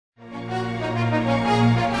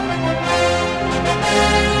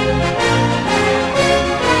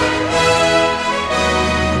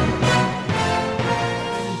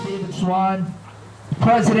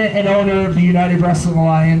president and owner of the United Wrestling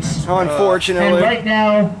Alliance. Unfortunately. And right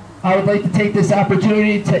now, I would like to take this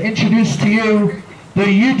opportunity to introduce to you the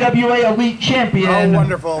UWA Elite Champion. Oh,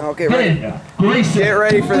 wonderful. Okay, Vin Grayson. Get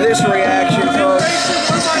ready for this reaction, folks.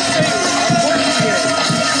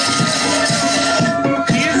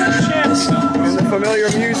 He is the champion. And the familiar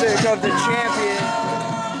music of the champion.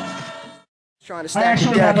 Trying to stack I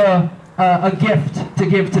actually the deck. have a gift to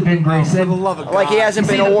give to Vin Grayson. For the love of God. Like he hasn't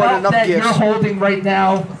been awarded enough that gifts. you're holding right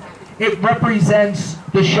now, it represents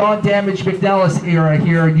the Sean Damage McNelis era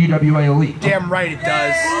here in UWA Elite. Damn right it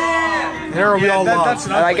does. There we all love.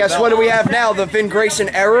 And I guess what do we have now? The Vin Grayson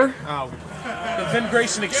error? Oh. The Vin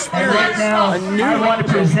Grayson And experience. right now, I want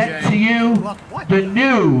to present to you the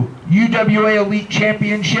new UWA Elite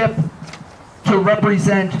Championship to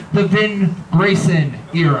represent the Vin Grayson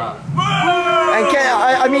era. And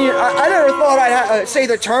I mean, I never thought I'd say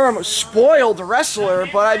the term spoiled wrestler,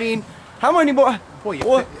 but I mean, how many more?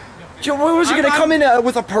 What was he going to come in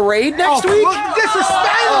with a parade next week? Disrespect!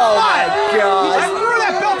 Oh my God! I threw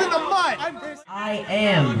that belt in the mud! I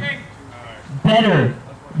am better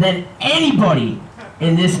than anybody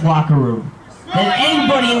in this locker room, than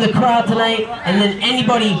anybody in the crowd tonight, and than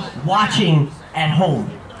anybody watching at home.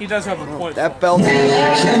 He does have a point. That belt.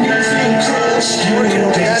 Unfortunately, that belt says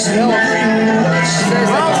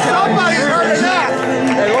Somebody heard that!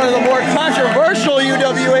 that one of the more controversial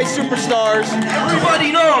UWA superstars.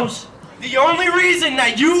 Everybody knows the only reason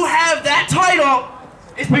that you have that title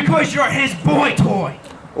is because you're his boy toy.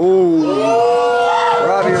 Ooh.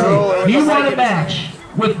 Robbie Roller. You want a match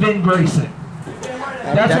with Vin Grayson.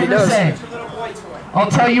 That's what you're saying. I'll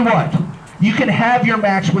tell you what. You can have your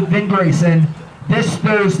match with Vin Grayson this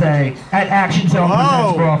Thursday at Action Zone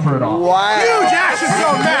presents Brawl for It All. Wow. Huge Action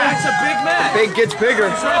Zone match! It's a big match! Big gets bigger.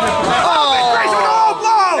 Oh!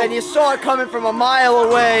 And you saw it coming from a mile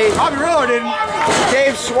away. Robbie Roller didn't.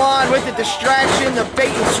 Dave Swan with the distraction, the bait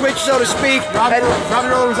and switch, so to speak. Robbie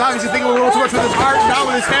Roller was obviously thinking a little too much with his heart, not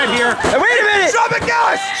with his head here. And wait a minute! Sean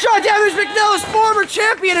McNelis! Sean Damage McNelis, former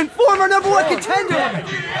champion and former #1 contender.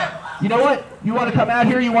 You know what? You want to come out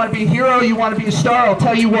here, you want to be a hero, you want to be a star, I'll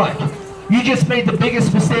tell you what. You just made the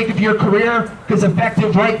biggest mistake of your career, because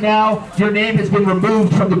effective right now, your name has been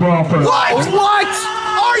removed from the Brawl for It All. What?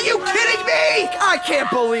 Are you kidding me? I can't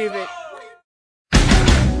believe it.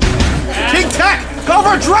 King Tech! Go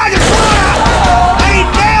for a Dragon Slam! And he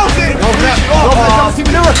nails it! Go for that double team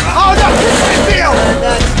maneuver! Oh no! Big deal!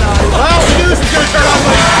 That's not it. Well, the news is going to turn on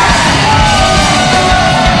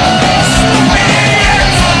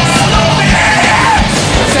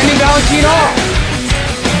Sending Valentine off!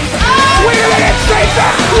 Wait a minute! Straight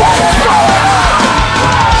back! What is going on?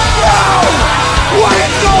 No! What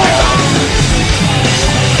is going on?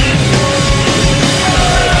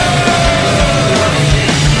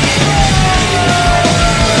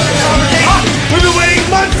 We've been waiting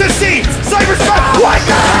months to see! Cyberstrike! What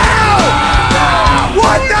the hell?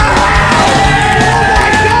 What the hell? Oh my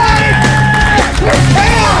God! It's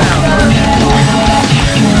chaos!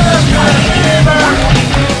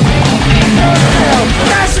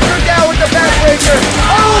 Massacre down with the backbreaker.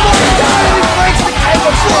 Oh my God! He breaks the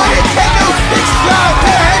cable. Fly and take those sticks down.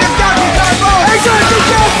 Head him down. He's on road. He's on the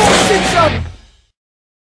down for six up.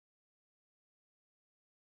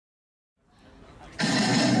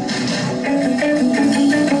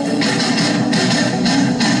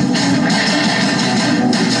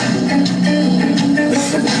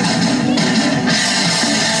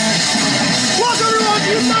 Welcome everyone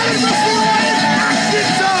to United Wrestling Alliance Action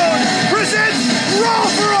Zone presents Brawl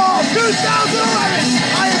for All 2011.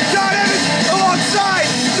 I am John Evans alongside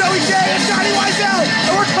Joey J and Johnny Wiesel,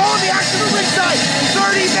 and we're calling the action from ringside.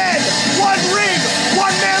 30 men, one ring,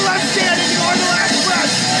 one man left standing on the last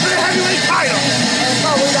breath for the heavyweight title.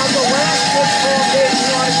 Probably not the last football game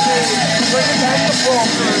you want to see. Bring it back to Brawl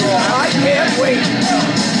for It All. I can't wait.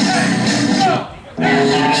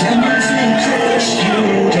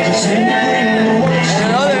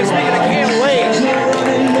 And others, speaking of can't wait.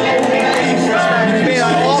 Being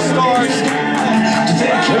on All Stars.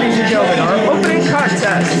 Ladies and gentlemen, our opening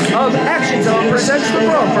contest of Action Zone presents the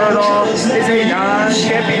Brawl for It All is a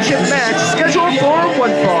non-championship match scheduled for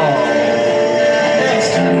one fall.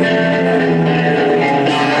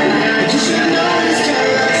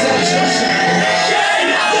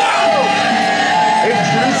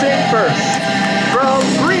 Introducing first, from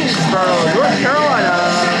Greensboro, North Carolina,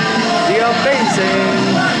 the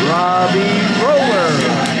amazing Robbie Roller.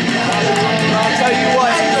 I'll tell you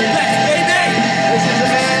what, he's the best, baby! This is a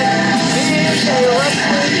man, he is a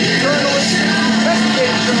wrestling journalist,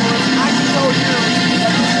 investigative journalist. I can tell you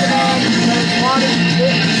that this is a man that has wanted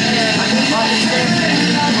this man on this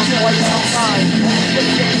man for quite some time. The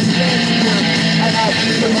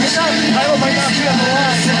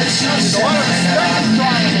There's a lot of respect.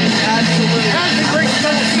 Absolutely. And Vin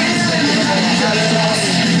Grayson on the team.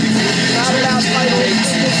 Batted out title in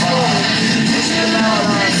this moment.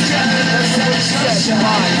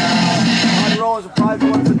 Robbie Roller is a prize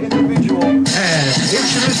one for individual. And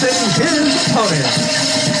introducing his opponent.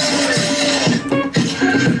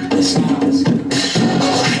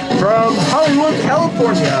 From Hollywood,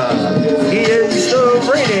 California, he is the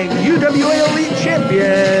reigning UWA Elite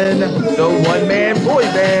Champion, the one-man boy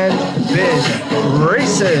band, Vin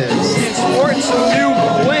Grayson. Sporting some new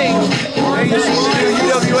bling. They used to do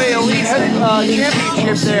UWA Elite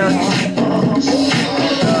Championship there.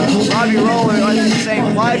 Robbie Roller, like you say,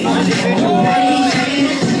 live individual.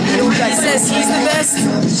 He says he's the best.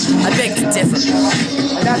 I beg to differ.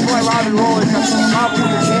 And that's why Robbie Roller is probably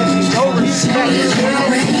the champion. No respect for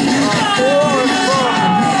and from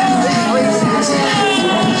Vin Grayson.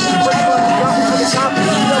 Pretty much got to the top of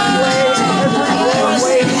the UWA every wrong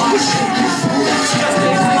way.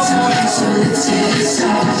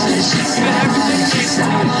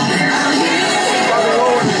 Robbie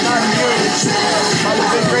Roller is not immune by the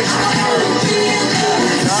Vin Grayson series.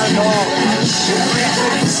 Not at all. Vin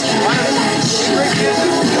Grayson is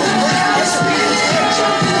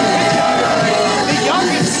the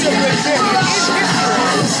youngest UWA champion in history.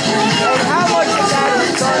 And how much of that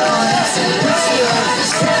is done on his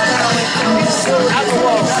talent, his skill out the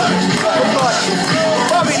wall? But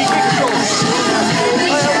Bobby, you can control it.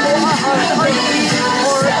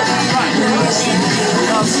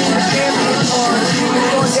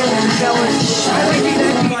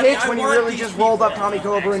 When he really just rolled up Tommy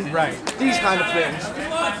Cobra and these kind of things.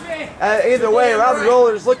 Either way, Robbie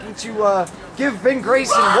Roller is looking to give Vin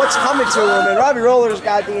Grayson what's coming to him, and Robbie Roller's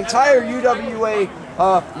got the entire UWA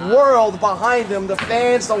world behind him. The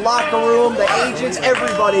fans, the locker room, the agents,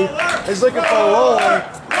 everybody is looking for Roller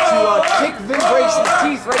to kick Vin Grayson's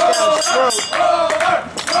teeth right down his throat.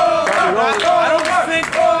 I don't think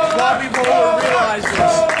Robbie Roller realizes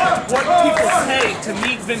what people pay to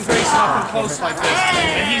meet Vin Grayson up and close like this,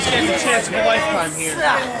 and he's getting the chance of a lifetime here.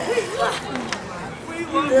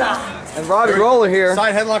 And Robbie Roller here.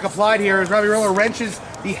 Side headlock applied here as Robbie Roller wrenches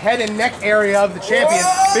the head and neck area of the champion.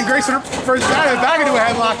 Vin Grayson first back into a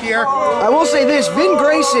headlock here. I will say this, Vin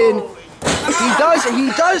Grayson, he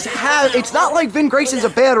does have, it's not like Vin Grayson's a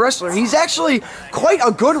bad wrestler. He's actually quite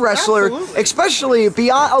a good wrestler, especially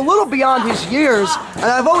beyond, a little beyond his years. And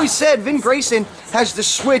I've always said Vin Grayson has the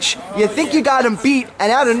switch. You think you got him beat,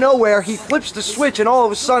 and out of nowhere, he flips the switch, and all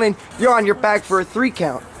of a sudden, you're on your back for a 3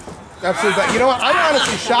 count. Absolutely. But you know what? I'm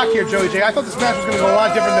honestly shocked here, Joey J. I thought this match was going to go a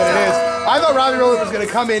lot different than it is. I thought Robbie Roller was going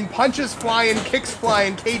to come in, punches flying, kicks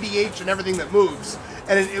flying, KDH, and everything that moves.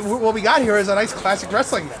 And what we got here is a nice classic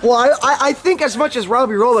wrestling match. Well, I think as much as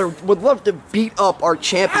Robbie Roller would love to beat up our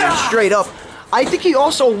champion straight up, I think he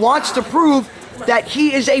also wants to prove that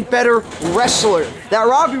he is a better wrestler. That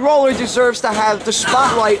Robbie Roller deserves to have the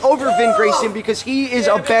spotlight over Vin Grayson because he is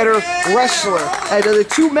a better wrestler. And of the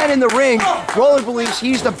 2 men in the ring, Roller believes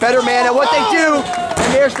he's the better man at what they do.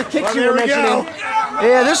 And there's the kicks you were mentioning.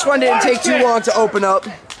 Yeah, this one didn't take too long to open up.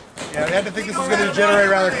 Yeah, we had to think this was going to degenerate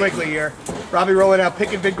rather quickly here. Robbie Roller now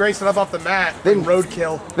picking Vin Grayson up off the mat.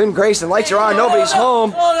 Roadkill. Vin Grayson, lights are on, nobody's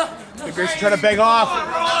home. Vin Grayson trying to beg off.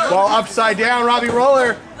 While upside down, Robbie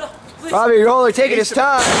Roller. Robbie Roller taking his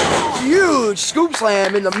time. Huge scoop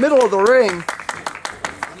slam in the middle of the ring.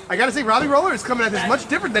 I gotta say, Robbie Roller is coming at this much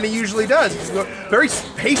different than he usually does. He's very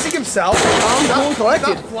pacing himself. He's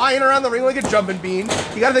not flying around the ring like a jumping bean.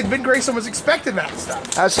 You gotta think Vin Grayson was expecting that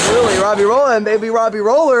stuff. Absolutely, Robbie Roller, and maybe Robbie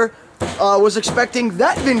Roller was expecting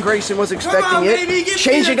that Vin Grayson was expecting it,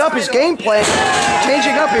 changing up his game plan,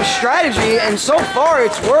 changing up his strategy, and so far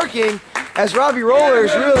it's working as Robbie Roller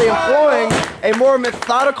is really employing a more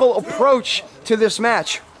methodical approach to this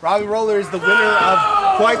match. Robbie Roller is the winner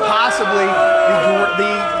of quite possibly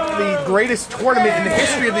the greatest tournament in the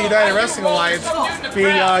history of the United Wrestling Alliance,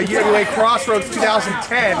 being UWA Crossroads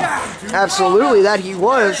 2010. Absolutely, that he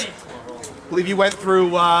was. I believe you went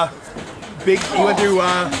through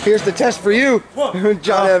here's the test for you,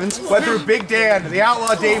 John Evans. Went through Big Dan, the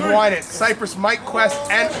Outlaw Dave Wynett, Cypress Mike Quest,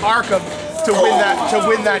 and Arkum to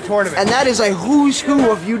win that tournament. And that is a who's who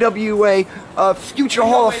of UWA future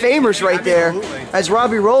Hall of Famers right there. As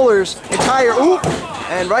Robbie Roller's entire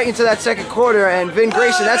and right into that second quarter, and Vin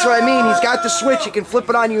Grayson, that's what I mean, he's got the switch, he can flip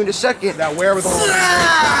it on you in a second. That wherewithal.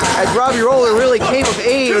 As Robbie Roller really came of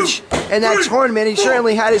age in that tournament, he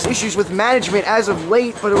certainly had his issues with management as of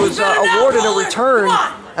late, but it was awarded a return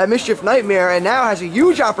at Mischief Nightmare, and now has a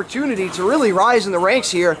huge opportunity to really rise in the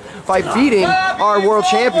ranks here by beating our world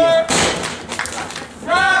champion.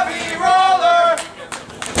 Robbie Roller!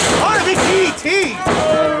 On the DT!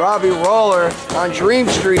 Robbie Roller on Dream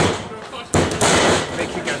Street. Big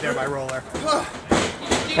kick out there by Roller.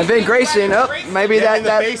 And Vin Grayson, maybe Yeah, in the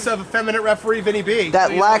that face of effeminate referee Vinny B.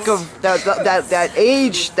 that lack of that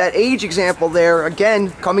age example there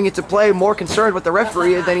again coming into play. More concerned with the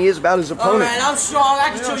referee than he is about his opponent. Alright, I'm strong.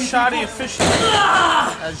 I can show you. Shoddy efficiency.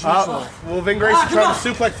 As usual. Well, Vin Grayson trying to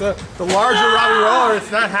suplex the larger Robbie Roller. It's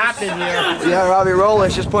not happening here. Yeah, Robbie Roller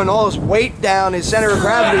is just putting all his weight down, his center of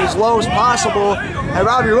gravity as low as possible. And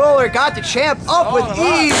Robbie Roller got the champ up with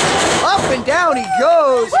ease. Up and down he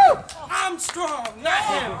goes. I'm strong, not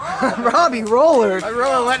him. Robbie Roller. Robbie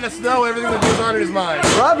Roller letting us know everything that goes on in his mind.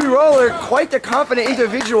 Robbie Roller, quite the confident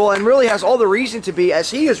individual, and really has all the reason to be,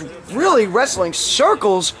 as he is really wrestling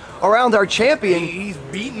circles around our champion. He's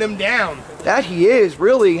beating them down. That he is,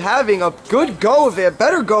 really having a good go of it, a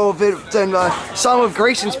better go of it than some of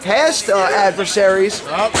Grayson's past adversaries.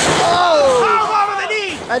 Oh, over the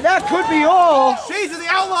knee! And that could be all. Shades of the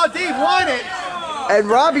Outlaw Dave won it. And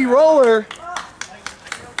Robbie Roller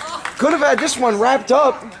could have had this one wrapped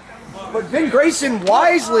up, but Vin Grayson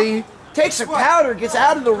wisely takes a powder, gets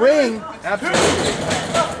out of the ring. Absolutely.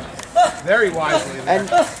 Very wisely. And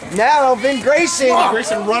now Vin Grayson.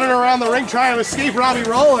 Grayson running around the ring trying to escape Robbie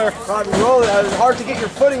Roller. Robbie Roller, it's hard to get your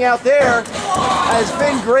footing out there. As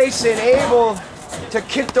Vin Grayson able to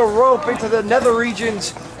kick the rope into the nether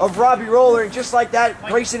regions of Robbie Roller, and just like that,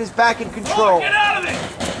 Grayson is back in control. Get out of it!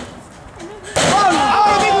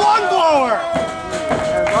 Oh, big lung blower!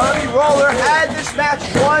 And Robbie Roller had this match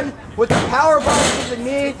won with the power bomb to the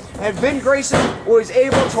knee, and Vin Grayson was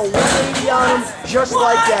able to 180 on him just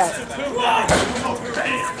like that.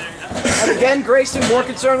 And again, Grayson more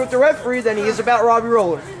concerned with the referee than he is about Robbie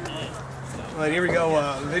Roller. All right, here we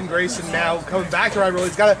go. Vin Grayson now coming back to Robbie Roller.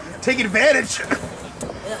 He's got to take advantage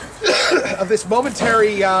of this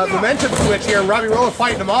momentary momentum switch here, and Robbie Roller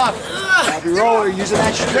fighting him off. Robbie Roller using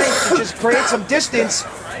that strength to just create some distance.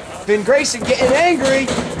 Vin Grayson getting angry.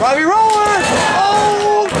 Robbie Roller!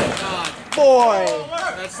 Oh, boy.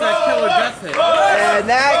 That's that killer death hit. And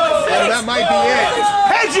that might be it.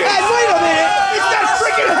 Hedges! And wait a minute! It's that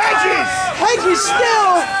freaking Hedges! Hedges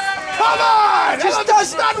still Come on! just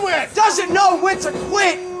done with! doesn't know when to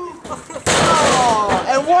quit. Oh,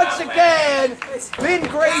 and once again, Vin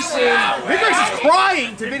Grayson. Vin Grayson's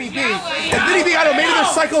crying to Vinny B. And Vinny B, I don't know, maybe their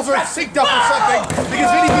cycles are synced up or something, because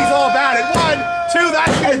Vinny B's all about it. 1, 2,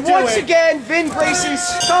 that's gonna And do once it. again, Vin Grayson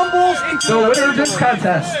stumbles into The winner of this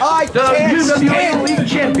contest, I the can't UWA stand Elite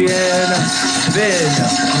Champion, Vin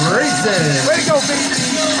Grayson. Way to go, Vin.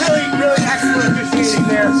 Really, really excellent officiating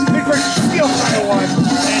there. Vin Grayson still kind of won.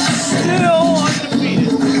 Still undefeated.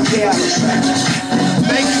 Yeah.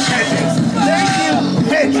 Thank you, Hedges. Thank you,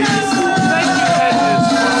 Hedges. Thank you,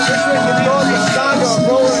 Hedges. This one can go the saga of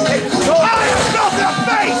Roller and Hedges. Oh, he fell to the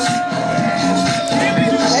face!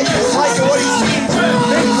 Hedges liking what he sees.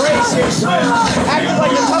 Vin Grayson acting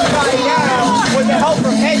like a tough guy now with the help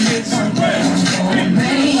from Hedges.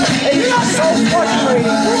 It is so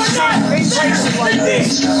frustrating when seeing Vin Grayson like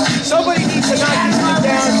this. Somebody needs to knock this thing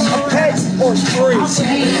down a pet or three.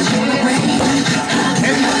 Hedges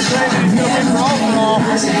is saying that he's going to win Brawl for all.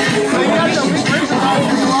 But he got no Vin Grayson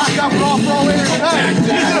locked up Brawl for all later tonight. He's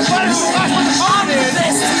going to fight him for the last one to come in.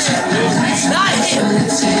 Not him.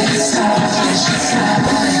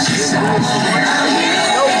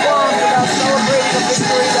 No qualms about celebrating a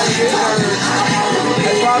victory that he deserves.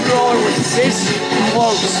 As Robbie Roller was this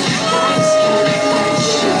close.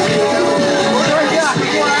 We're right back.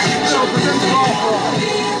 UWA Action Zone presents Brawl for All.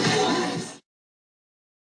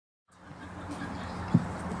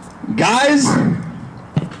 Guys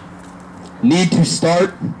need to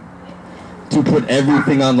start to put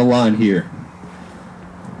everything on the line here.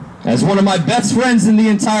 As one of my best friends in the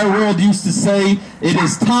entire world used to say, it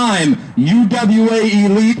is time, UWA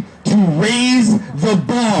Elite, to raise the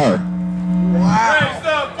bar. Raise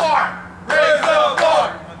the bar! Raise the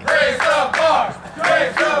bar! Raise the bar!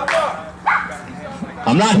 Raise the bar!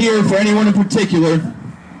 I'm not here for anyone in particular.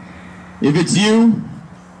 If it's you,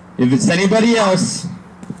 if it's anybody else,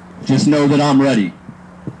 just know that I'm ready.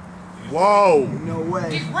 Whoa! No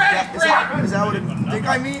way. He's ready, Is that what it think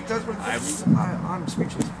I mean? That's what I'm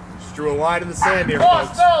speechless. Just drew a line in the sand here, Cross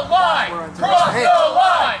folks. the line! Cross the line!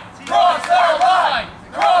 Cross the line!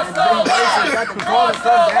 Cross the line! Got the ball to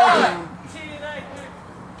come down.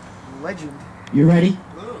 Legend. You ready?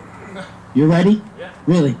 You ready? Yeah.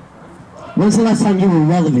 Really? When's the last time you were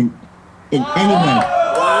relevant in anywhere?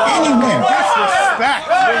 Anywhere! Disrespect!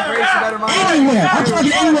 Anywhere! I'm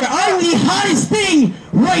talking anywhere. I'm the hottest thing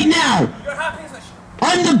right now.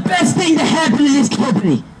 I'm the best thing to happen to this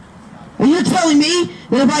company. And you're telling me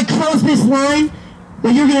that if I cross this line,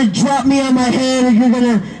 that you're gonna drop me on my head or you're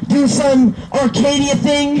gonna do some Arcadia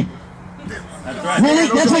thing? That's right. Really?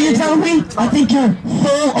 That's what you're telling me? I think you're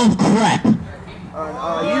full of crap. You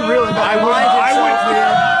really got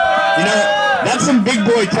You know, that's some big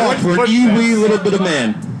boy talk for an wee little bit of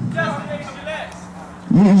man.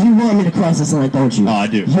 You want me to cross this line, don't you? Oh, I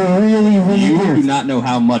do. You really You do. do not know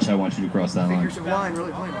how much I want you to cross that line.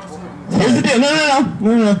 Here's the deal.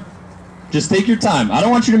 No. Just take your time. I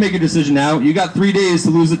don't want you to make a decision now. You got 3 days to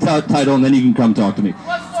lose the title, and then you can come talk to me.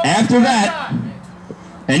 After that,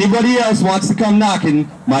 anybody else wants to come knocking,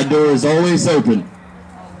 my door is always open.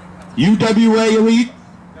 UWA Elite,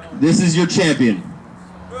 this is your champion.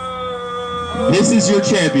 This is your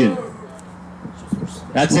champion.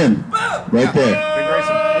 That's him, right there.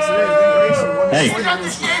 Hey,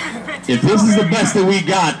 if this is the best that we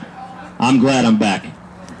got, I'm glad I'm back.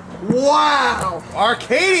 Wow!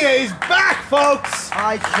 Arcadia is back, folks!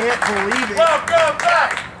 I can't believe it. Welcome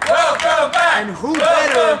back! Welcome back! And who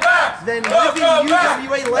better than living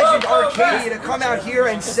UWA legend Arcadia to come out here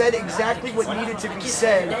and said exactly what needed to be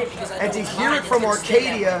said, and to hear it from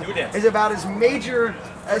Arcadia is about as major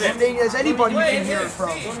as anybody you can hear it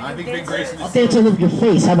from. I think Vin Grayson I'll dance all over your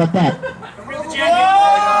face, how about that? Vin Grayson,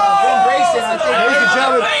 I think. Ladies and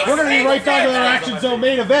gentlemen, we're going to be right back to our Action Zone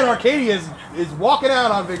main event. Arcadia is walking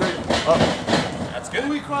out on Vin Grayson. That's good.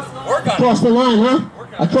 Work on it. Cross the line, huh?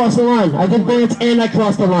 I crossed the line. I did dance and I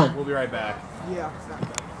crossed the line. We'll be right back. Yeah.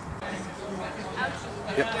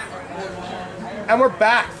 Yep. And we're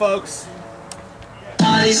back, folks.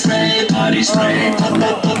 Body spray, body spray,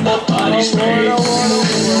 body spray.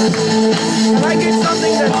 And I get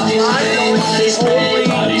something that's not going to totally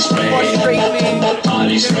frustrate me.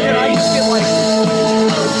 And I just get like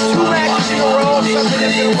 2 matches in a row, something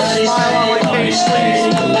that's going to put a smile on my face, please.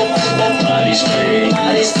 Body spray, I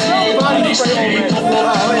need some body spray already.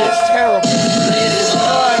 Oh, it's terrible.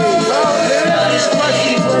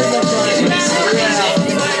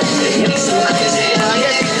 I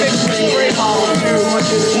guess he fixed the spray bottle too much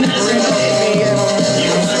of the spray up to me and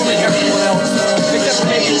I'm assuming everyone else, except for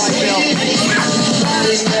maybe myself.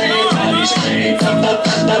 body spray, body spray,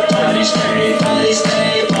 body spray, body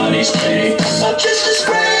spray, body spray, just a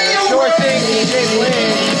spray. Sure thing, DJ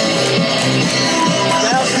Lynn.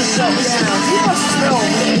 Douse himself down. He must smell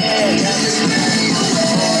really bad.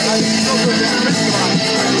 I'm so good with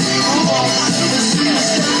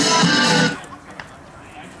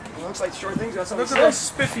looks like Sure Thing's got something. Look at those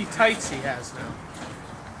spiffy tights he has now.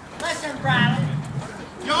 Listen, Bradley.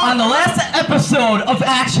 On the last episode of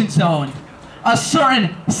Action Zone, a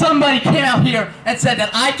certain somebody came out here and said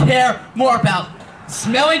that I care more about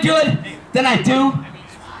smelling good than I do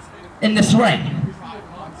in this ring.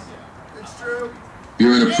 It's true.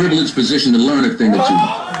 You're in a privileged position to learn a thing or two.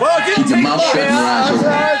 Well, it didn't Keep your take mouth long. shut and your eyes open.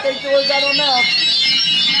 Take the words out of mouth.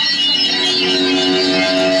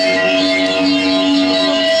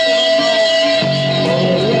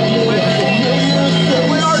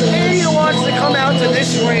 When Arcadia wants to come out to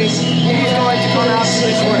this ring, he's going to come out to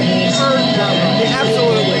this ring.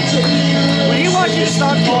 Absolutely. When he wants you to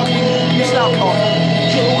stop talking, you stop talking.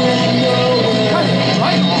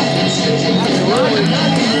 Absolutely.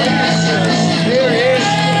 There is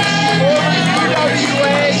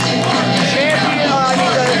UWA champion,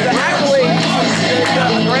 the accolades,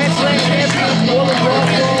 the Grand Slam champion, former Brawl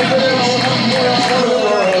winner,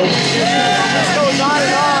 this goes on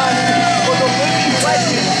and on for the living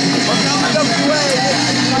legend of UWA,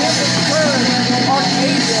 this turn,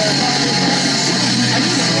 Arcadia. I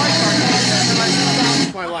used to like Arcadia, and I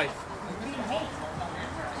stopped My life.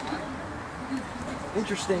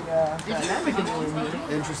 interesting dynamic in the ring.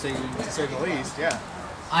 Interesting, to say the least, yeah.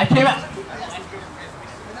 I came out. I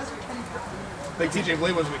think TJ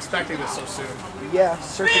Blade wasn't expecting this so soon. Yeah,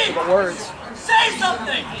 searching for the words. Say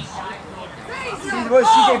something! Was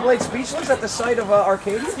TJ Blade speechless at the sight of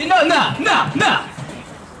Arcadia? You know, no.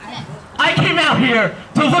 I came out here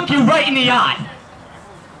to look you right in the eye.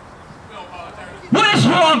 What is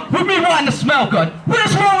wrong with me wanting to smell good? What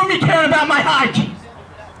is wrong with me caring about my hygiene?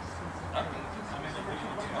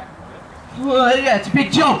 Well, yeah, it's a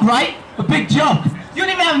big joke, right? A big joke. You don't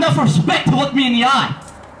even have enough respect to look me in the eye.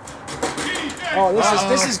 Oh,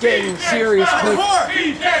 this is getting serious quick.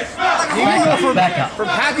 You can go from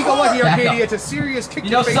happy-go-lucky Back Arcadia up. to serious kick You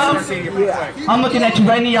your know face something? Arcadia pretty quick. I'm looking at you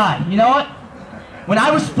right in the eye. You know what? When I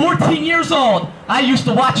was 14 years old, I used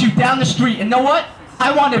to watch you down the street, and know what?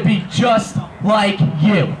 I want to be just like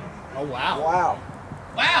you. Oh, wow. Wow.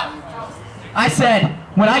 Wow! I said,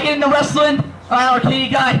 when I get into wrestling, Arcadia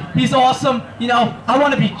guy, he's awesome. You know, I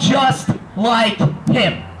want to be just like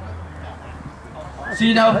him. So,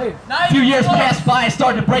 you know, a few years passed by, I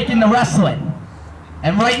started to break into wrestling.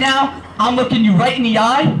 And right now, I'm looking you right in the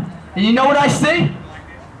eye, and you know what I see?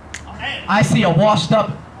 I see a washed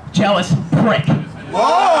up, jealous prick.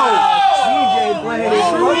 Whoa! TJ Blade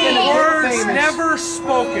is looking Words never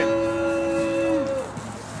spoken.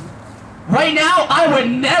 Right now, I would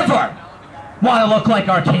never want to look like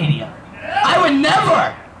Arcadia. I would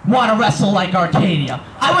never want to wrestle like Arcadia.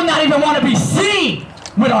 I would not even want to be seen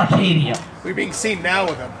with Arcadia. We're being seen now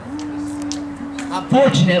with him.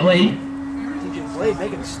 Unfortunately,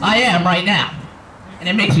 I am right now, and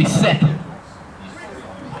it makes me sick.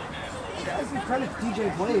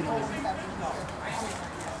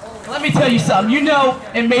 Let me tell you something. You know,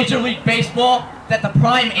 in Major League Baseball, that the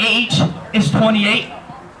prime age is 28.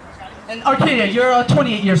 And Arcadia, you're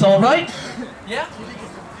 28 years old, right? Yeah.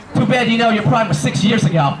 Too bad you know your prime was 6 years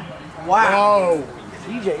ago. Wow.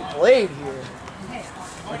 TJ Blade here.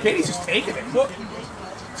 Arcadia's just taking it. Look.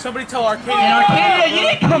 Somebody tell Arcadia. And Arcadia, you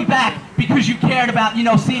didn't come back because you cared about, you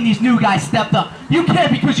know, seeing these new guys stepped up. You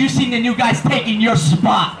cared because you seen the new guys taking your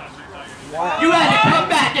spot. Wow. You had to come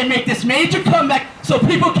back and make this major comeback so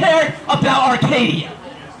people cared about Arcadia.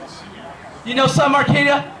 You know some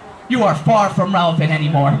Arcadia? You are far from relevant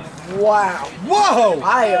anymore. Wow. Whoa!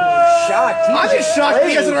 I am shocked. I'm just shocked that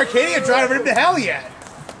he hasn't Arcadia driving him to hell yet.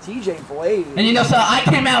 TJ Blade. And you know, so I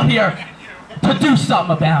came out here to do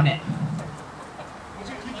something about it.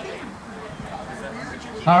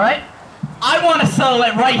 Alright? I want to settle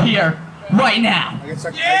it right here, right now.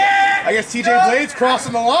 I guess TJ Blade's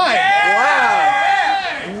crossing the line.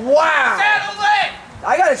 Wow. Wow.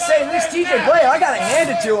 I gotta say, this TJ Blade, I gotta hand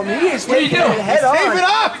it to him. He is taking it head on. Keep it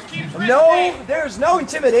up. No, there's no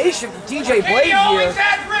intimidation from TJ Blade here. always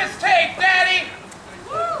had risk take, Daddy.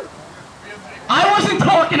 I wasn't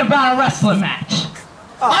talking about a wrestling match.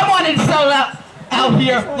 I wanted to settle out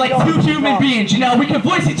here like two human beings, you know? We can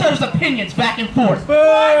voice each other's opinions back and forth.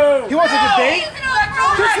 Boo! He wants a debate?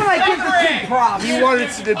 Just when I give the kid props. He wanted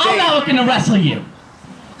to debate. I'm not looking to wrestle you.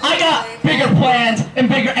 I got bigger plans and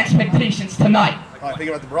bigger expectations tonight. Oh, I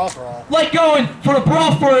think about the Brawl for All. Like going for the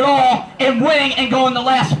Brawl for it all and winning and going the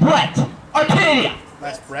last Brett. Arcadia.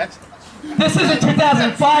 Last Brett? This isn't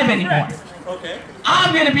 2005 anymore. Okay.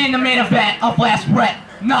 I'm going to be in the main event of last Brett,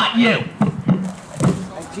 not you.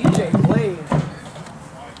 And TJ Blade.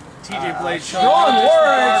 TJ Blade strong words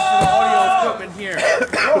for the audio equipment here.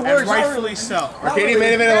 And rightfully so. Arcadia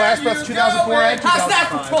main event of the last Brett 2004 and 2005. How's that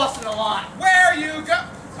for crossing the line? Where you go?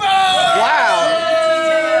 Wow.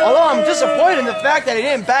 Although I'm disappointed in the fact that he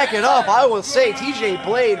didn't back it up, I will say TJ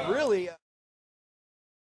Blade really...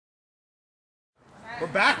 We're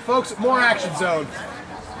back, folks, at more Action Zone.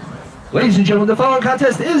 Ladies and gentlemen, the following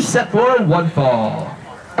contest is set for one fall.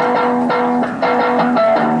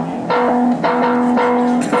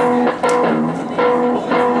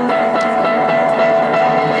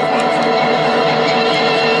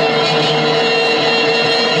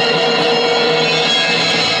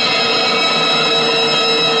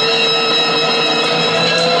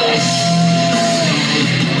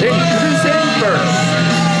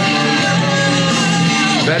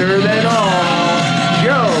 Better than all,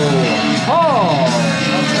 Joe Hall.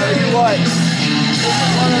 I'll tell you what, this is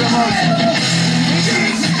one of the most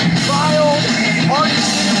vile,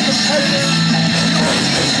 hard-hitting competitors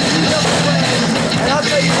you've ever played. And I'll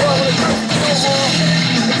tell you what, when it comes to Joe Hall,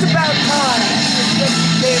 it's about time to get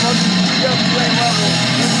this game up to the UWA level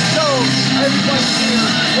and show everybody here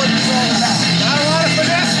what it's all about. Not a lot of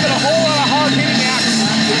finesse, but a whole lot of hard-hitting action.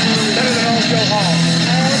 Better than all Joe Hall.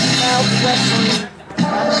 And out wrestling.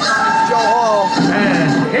 Joe Hall.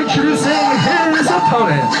 And introducing his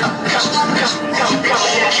opponent.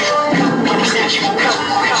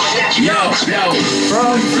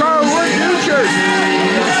 From Charlotte, New Jersey,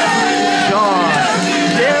 Sean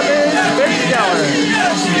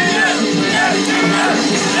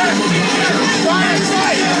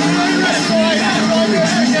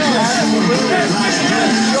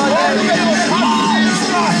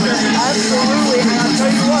McNelis. Absolutely, and I'll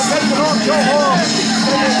tell you what, better than all Joe Hall.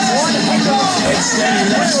 One will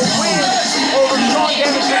win over Sean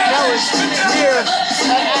McNelis here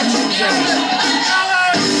at Action Zone.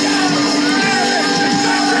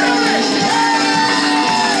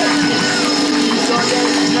 Sean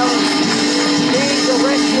McNelis being the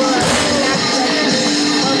wrestler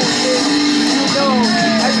at you know,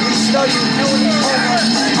 as we study doing his homework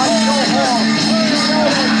on Joe Hall, you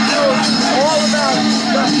know all about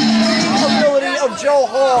the ability of Joe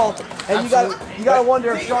Hall. And you gotta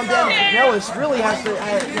wonder if Sean Damage McNelis really has to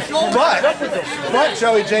But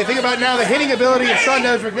Joey J, think about now the hitting ability of Sean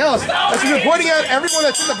Damage McNelis. As we've been pointing out, everyone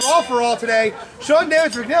that's in the Brawl for All today, Sean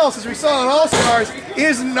Damage McNelis, as we saw in All-Stars,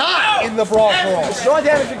 is not in the Brawl for All. Sean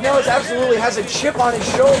Damage McNelis absolutely has a chip on his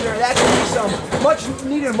shoulder, and that can be some much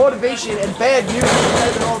needed motivation and bad news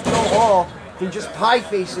better than all Joe Hall. He just pie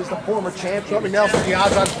faces the former champion. Sean McNelis is the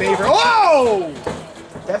odds-on favorite. Oh!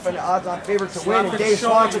 Definite odds-on favorite to win, and Dave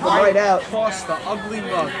Swan took him right out. Across the ugly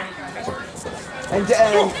mug. And you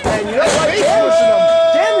know what?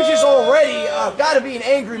 Damage is already got to be an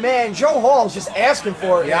angry man. Joe Hall's just asking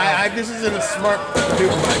for it. Yeah, this isn't a smart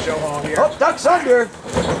maneuver by Joe Hall here. Oh, ducks under.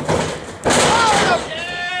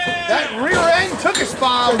 That rear end took his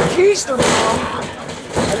bomb. The keister bomb.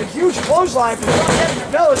 And a huge clothesline from Sean Damage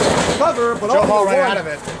McNelis to cover, but Joe Hall right out of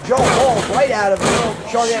it. Joe Hall right out of it.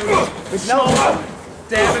 Sean Damage McNelis.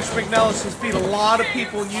 Damage McNelis has beat a lot of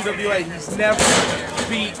people in UWA. He's never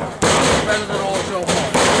beat better than all Joe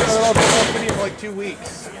Hall. Better than all Joe Hall's been here for like 2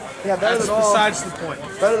 weeks. Yeah, better That's than all. besides the point.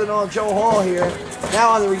 Better than all Joe Hall here. Now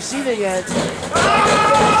on the receiving end. Smash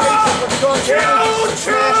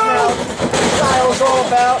mouth. Style is all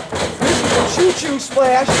about. This is a choo-choo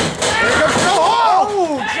splash. There comes Joe Hall.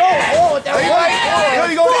 Oh, Joe Hall with that right.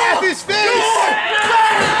 He's going to F his face.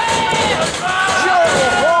 Joe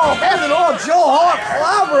Hall, better than all Joe Hall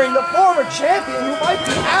clobbering the former champion who might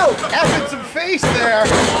be out. Effing some face there.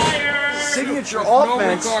 Signature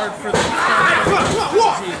offense. No regard for the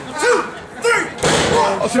 1, 2,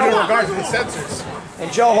 3. Also no regard to the censors.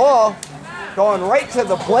 And Joe Hall going right to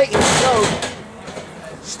the blatant choke,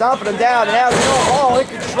 stomping him down. And now Joe Hall in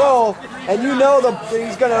control, and you know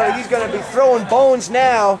he's gonna be throwing bones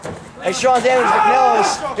now. And Sean Damage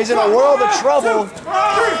McNelis is in a world of trouble.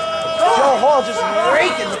 Joe Hall just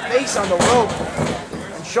raking the face on the rope.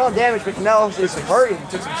 And Sean Damage McNelis is hurting.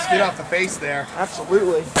 Took some skin off the face there.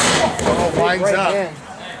 Absolutely. Oh, winds right up. hand.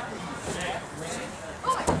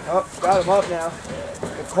 Oh, got him up now.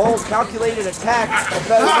 The cold, calculated attack of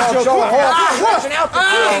Joe Hall. Stretching out the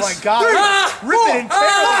face. Oh my God. Ripping and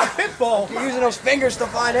tearing like a pit bull. He's using those fingers to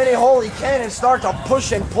find any hole he can and start to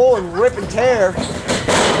push and pull and rip and tear.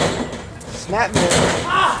 Snap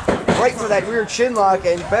right for that rear chin lock,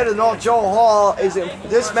 and better than all Joe Hall is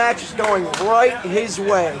this match is going right his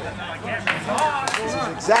way. This is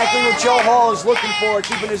exactly what Joe Hall is looking for,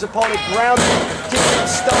 keeping his opponent grounded, keeping him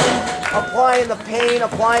stunned, applying the pain,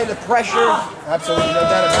 applying the pressure. Absolutely, no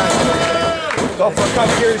doubt about it. Go for a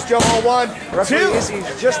count here. Joe Hall 1, 2.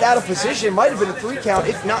 He's just out of position. Might have been a 3 count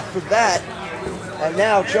if not for that. And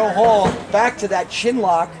now Joe Hall back to that chin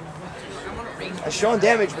lock. As Sean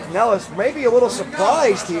Damage McNelis may be a little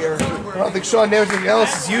surprised here. I don't think Sean Damage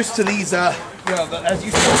McNelis is used to these, as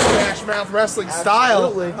you said, smash mouth wrestling style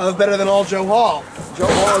of better than all Joe Hall. Joe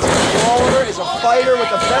Hall is a brawler, is a fighter with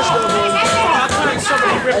the best of him. How can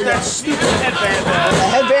somebody rip that stupid headband off? The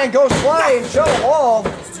headband goes flying. Joe Hall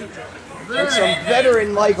with some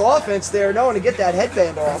veteran-like offense there, knowing to get that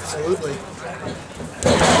headband off. Absolutely.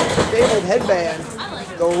 Fabled headband.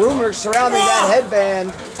 The rumors surrounding that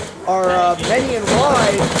headband are many and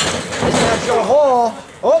wide. As now Joe Hall,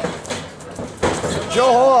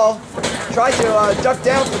 Joe Hall tried to duck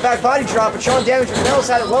down for the back body drop, but Sean Damage McNelis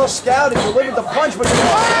had it well scouted, delivered the punch, but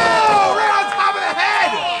right on top of the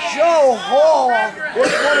head! Joe Hall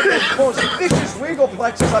was one of the most vicious regal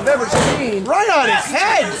plexes I've ever seen. Right on his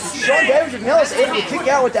head! Sean Damage McNelis able to kick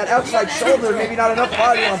out with that outside shoulder, maybe not enough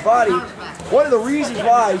body on body. One of the reasons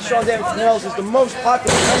why Sean Damage McNelis is the most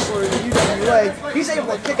popular wrestler in the UWA, he's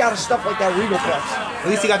able to kick out of stuff like that regal flex. At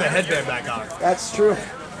least he got that headband back on. That's true.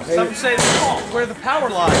 Some say this is where the power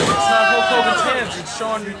lies. It's not Hulk Hogan's hands, it's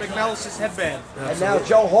Sean McNelis' headband. And now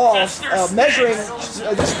Joe Hall measuring,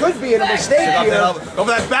 this could be a mistake here.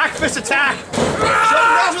 Over that back fist attack.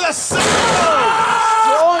 Sean McNelis with a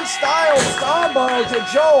strong style combo to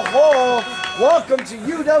Joe Hall. Welcome to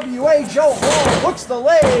UWA. Joe Hall hooks the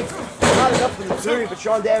leg. Not enough for the 3, but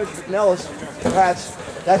Sean Damage McNelis, perhaps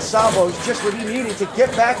that salvo is just what he needed to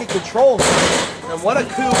get back in control. And what a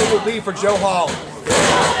coup it will be for Joe Hall.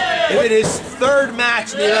 If it is 3rd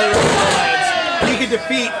match in the Alliance, he can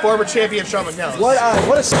defeat former champion Sean McNelis.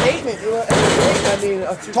 What a statement. I mean,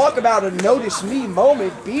 talk about a notice me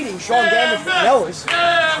moment beating Sean Damage McNelis.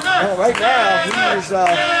 Well, right now, he is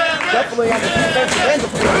definitely on the defensive end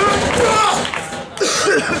of things.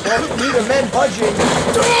 Neither men budging.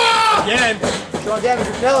 Again. Sean Damage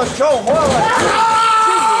McNelis, Joe Hall.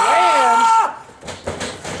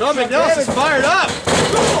 Sean McNelis is fired up.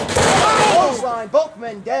 Line, both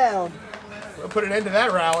men down. We'll put an end to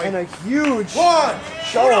that rally. And a huge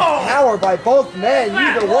show of power by both men.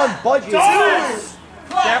 Neither one budges.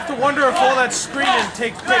 You have to wonder if all that screaming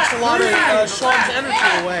takes a lot of Sean's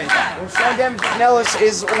energy away. Well, Sean McNelis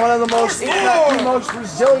is one of the most, if not the most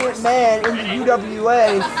resilient man in the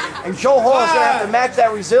UWA, and Joe Hall is going to have to match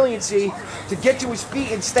that resiliency to get to his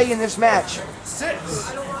feet and stay in this match.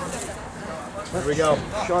 Here we go.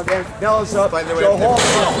 Sean McNelis up, Joe Hall.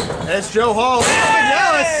 And it's Joe Hall.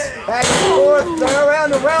 McNelis! Back and forth,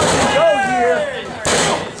 around the round to go here.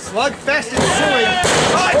 Slugfest ensuing.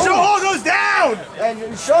 Oh, Joe Hall goes down!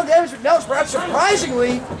 And Sean McNelis, perhaps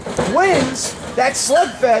surprisingly, wins that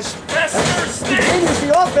slugfest. Continues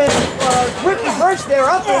the offense. Quick reverse there,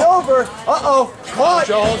 up and over. Uh-oh, caught.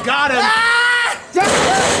 Joe Hall's got him. Death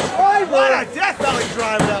Valley driver. What a Death Valley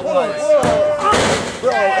driver that was.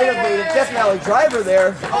 Real innovative Death Valley driver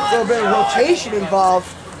there. A little bit of rotation involved.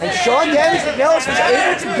 And Sean McNelis was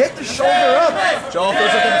able to get the shoulder up. Joe feels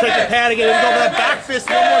like he can take the pad again and go over that back fist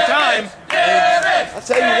one more time. And I'll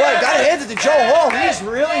tell you what, gotta hand it to Joe Hall. He's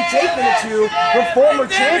really taking it to the former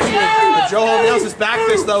champion. But Joe Hall nails his back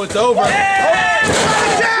fist though, it's over.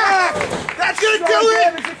 That's gonna do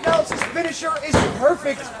it! McNelis' finisher is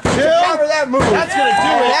perfect to counter that move. That's gonna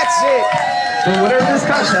do it. That's it. The winner of this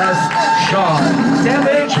contest, Sean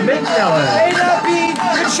Damage McNelis. May not be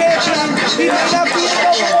the champion, he may not be the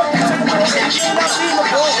number one contender, he may not be the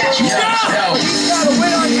Brawl, but he's got a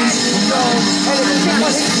win on his zone, and a chip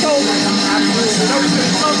on his shoulder. Absolutely. Nobody's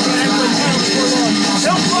gonna come for Edwin Helms for long.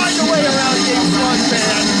 They'll find a way around Game 1,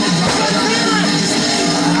 man.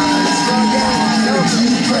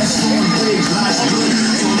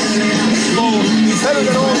 Better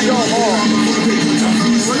than all Joe Hall.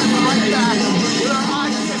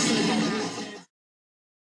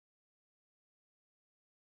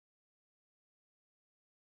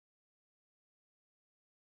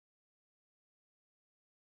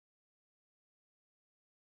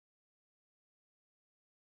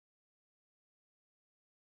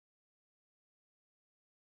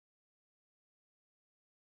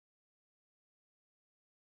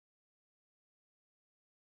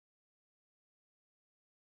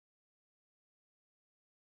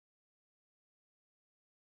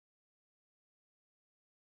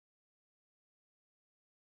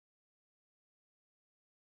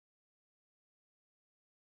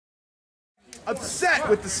 Upset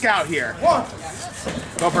with the scout here.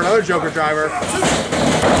 Go for another Joker driver. Oh,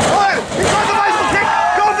 he got the bicycle kick.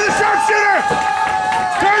 Go for the sharpshooter.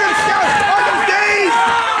 Turn him, scout. Arkum's dazed.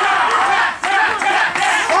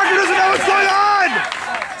 Arkum doesn't know what's going on.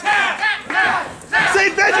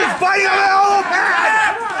 St. Vincent's biting on that hollow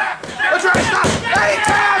pad. Let's try to stop. Hey,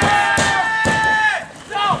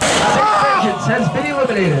 St. Vincent's has been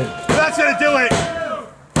eliminated. That's gonna do it.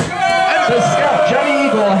 The scout, Johnny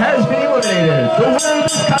Eagle, has been eliminated. The winner of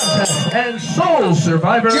this contest and sole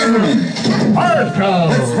survivor, Arkum. Let's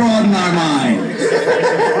broaden our minds.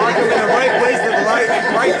 Arkum in the right place at the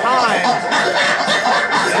right time.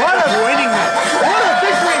 What a winning this. What a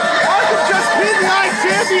victory. Arkum just pinned the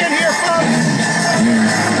iChampion here, folks.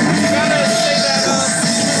 You gotta say that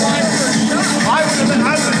line for a shot.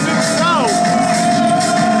 I would assume so.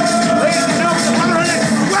 Ladies and gentlemen, the Brotherhood is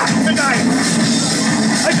swept tonight.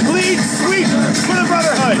 A clean sweep for the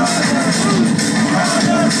Brotherhood.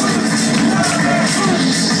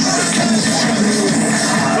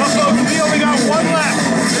 Well, folks, we only got one left.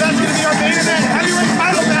 And that's going to be our main event heavyweight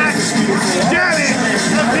title match. Damage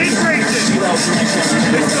and Vin Grayson.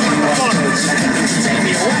 This is going to be fun. Is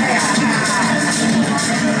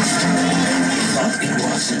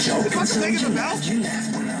that the thing in the bell?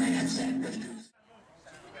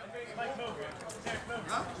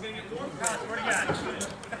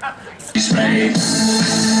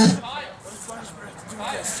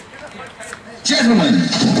 Gentlemen,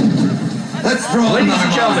 let's broaden Ladies our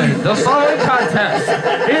and gentlemen, minds. the following contest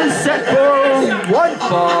is set for one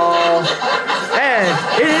fall, and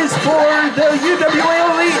it is for the UWA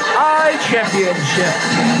Elite Championship.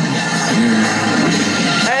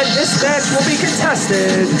 And this match will be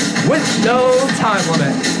contested with no time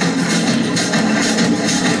limit.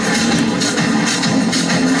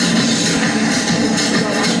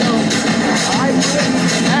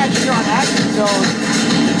 Match here on Action Zone.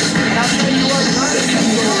 And I'll tell you what,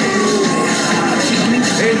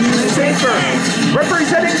 It's Safer,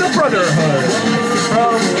 representing the Brotherhood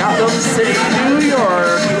from Gotham City, New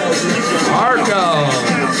York, Arkum.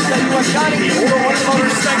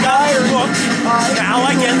 Now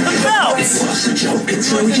I get the belts.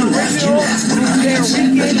 Week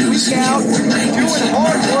out, doing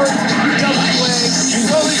hard work, UWA,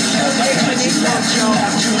 slowly making an income show.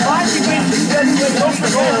 Finally wins the UWA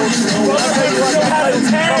Coastal Gold. Brotherhood still has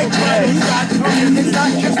a tag play. It's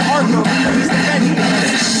not just Arkum, he's defending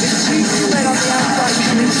it. It's these two men on the outside.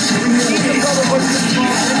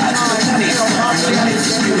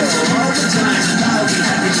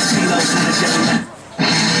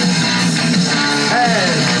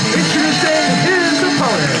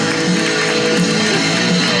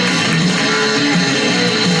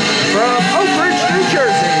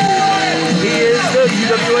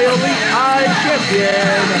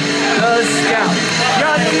 champion, the Scout,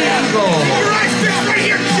 Johnny Eagle. Right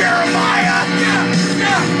here, Jeremiah.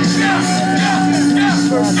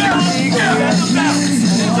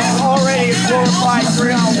 Already a glorified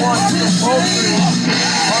 3-on-1 to poultry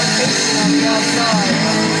on Mason on the outside.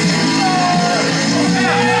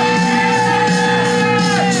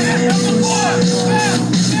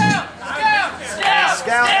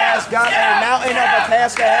 Scout has got a mountain of a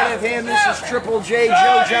task ahead of him. This is Triple J,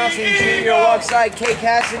 Joe Johnson Jr. alongside Kay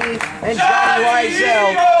Cassidy and Johnny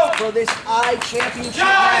Weisel for this iChampionship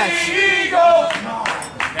match.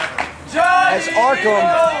 As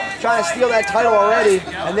Arkum trying to steal that title already,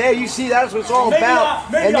 and there you see that's what it's all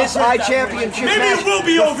about. And this iChampionship match,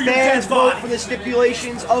 the fans vote for the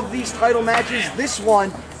stipulations of these title matches. This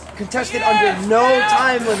one contested under no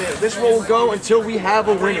time limit. This will go until we have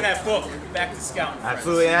a winner. Back to Scout.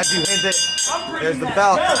 Absolutely, and as you hinted, there's the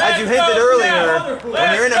belt. As you hinted earlier,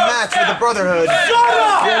 when you're in a match with the Brotherhood,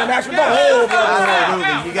 you're in a match with the whole Brotherhood.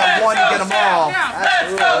 Absolutely, you get one, you get them all.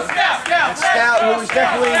 Absolutely. And Scout, who is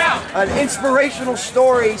definitely an inspirational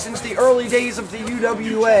story since the early days of the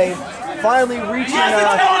UWA, finally reaching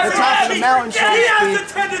the top of the mountain, so to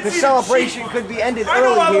speak. The celebration could be ended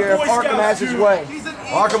early here if Arkum has his way.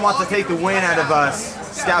 Arkum wants to take the win out of us.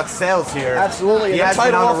 Scout's sales here. Absolutely. He has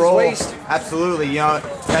been on a roll. Absolutely. You know,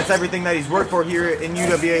 that's everything that he's worked for here in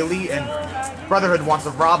UWA Elite, and Brotherhood wants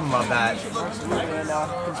to rob him of that. Absolutely. And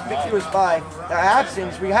conspicuous by their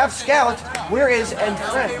absence, we have Scout, Whereas and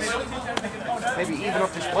friends. Maybe even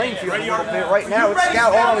up this playing field a little bit. Right now, it's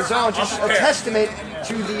Scout all on his own. Just a testament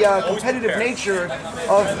to the competitive nature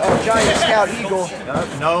of Giant Scout Eagle.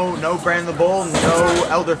 No Brand the Bull, no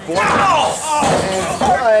Elder Foreman.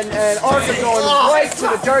 And Arkum going right to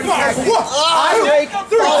the dirty tactic. High rake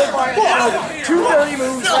followed by two dirty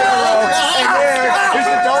moves in a row. And there is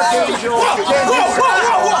the Dark Angel.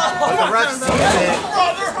 The ref sees it.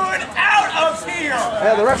 Brotherhood out of here!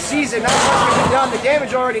 Yeah, the ref sees it. Not much has been done. The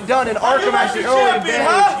damage already done. And Arkum has the early advantage.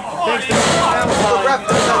 Thanks to the ref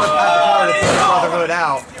doesn't have the power to put the Brotherhood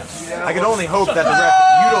out. I can only hope that the ref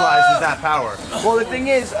utilizes that power. Well, the thing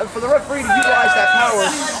is, for the referee to utilize that power,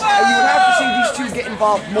 you would have to see these two get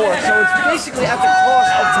involved more. So it's basically at the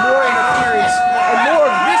cost of more interference and more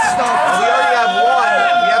of this stuff. We already have one.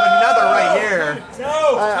 We have another right here.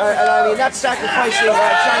 And I mean, that's sacrificing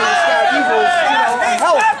Giant Scout Eagle's,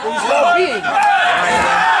 health and his well-being.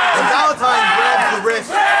 When Valentine grabs the wrist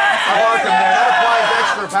of Arkum there, that applies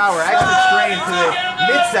extra power, extra strain to the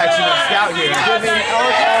midsection of Scout here. Giving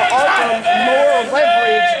Arkum more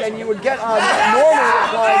leverage than you would get on normally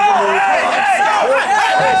applying the move.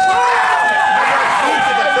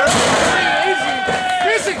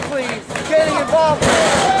 Physically getting involved.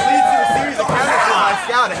 Leads to a series of counters by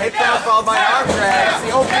Scout, a hip down followed by an arm drag.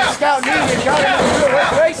 The opening Scout knee and got him into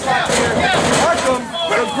a race lock here. Arkum,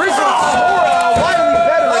 the grizzled, more wily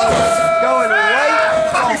veteran, going right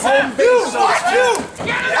to home base.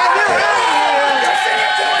 And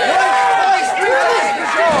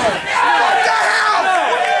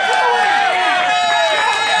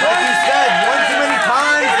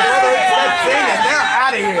they're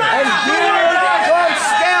out of here.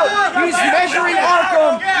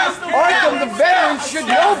 Arkum, the veteran, should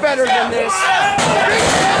know better than this. Big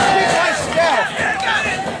by Scout.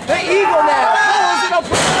 The Eagle now follows it up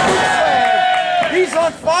with the boot slam. He's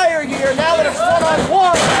on fire here now that it's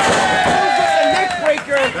one-on-one. Goes with the neck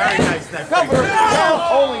breaker. Very nice neck breaker. Down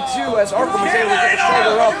only two as Arkum was able to get the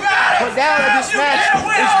shoulder up. But now that this match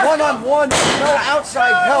is one-on-one with no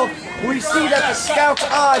outside help, we see that the Scout's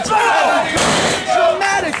odds have increased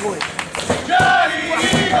dramatically.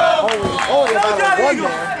 Only about a one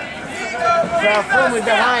there. Crowd firmly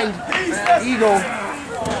behind Eagle.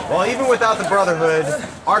 Well, even without the Brotherhood,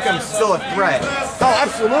 Arkum's still a threat. Oh,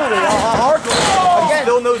 absolutely. Arkum, again,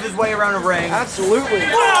 still knows his way around a ring. Absolutely.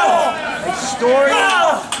 A storied,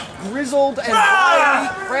 grizzled, and highly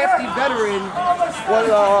crafty veteran. What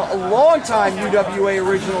a long-time UWA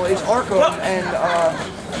original is Arkum, and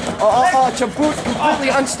to boot, completely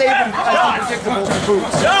unstable and unpredictable to boot.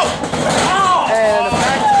 And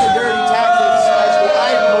back to the dirty tactics as the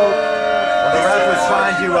eye move. The ref was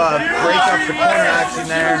trying to break up the corner action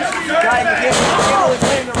there. You can't really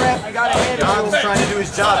blame the ref. You gotta hand it to him. John's trying to do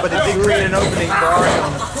his job, but it did create an opening for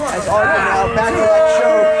Arkum. As Arkum now back to that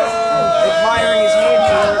show, admiring his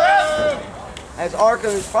handiwork. As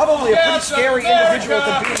Arkum is probably a pretty scary individual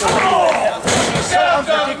to be in the ring with. He's so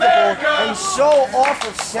unpredictable and so off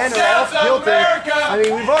of center, off kilter. I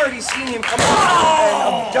mean, we've already seen him come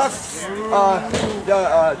up and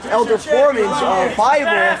abduct the Elder Foreman's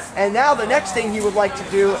Bible, and now the next thing he would like to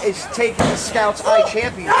do is take the Scout's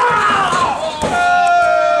iChampionship.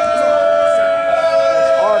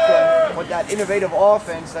 that innovative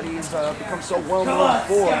offense that he's become so well known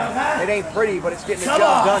for. It ain't pretty, but it's getting the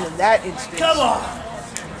job done in that instance. Come on.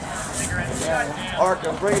 Yeah,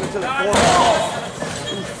 Arkum bringing it to the corner.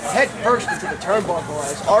 Head first into the turnbuckle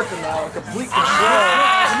as Arkum now in complete control.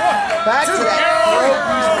 Back to that throat,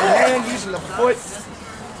 using the hand, using the foot.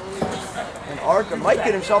 And Arkum might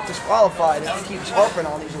get himself disqualified if he keeps harping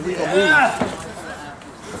on these illegal moves.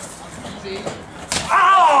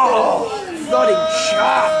 Oh! Flooding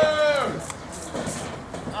chop.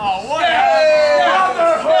 Oh, what?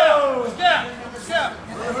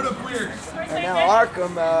 And now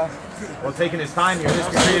Arkum, well, taking his time here. This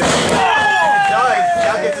could create a... It does.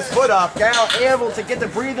 Now gets his foot up. Now able to get the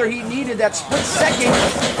breather he needed that split second.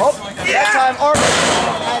 Oh, that time Arkum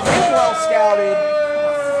had him well scouted.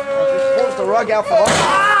 And just pulls the rug out for Arkum. I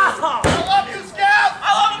love you, Scout! I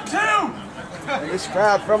love him too! And this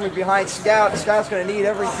crowd firmly behind Scout. Scout's going to need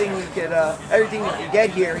everything he can get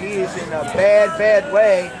here. He is in a bad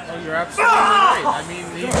way. Oh, you're absolutely right. I mean,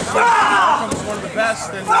 Arkum's one of the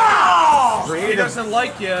best, and if he doesn't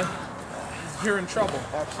like you, you're in trouble.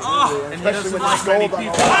 Absolutely. And he doesn't like many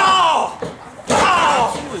people.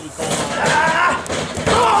 Absolutely with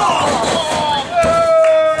gold.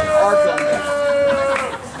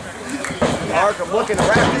 Arkum looking to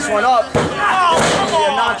wrap this one up. A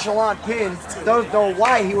nonchalant pin. Don't know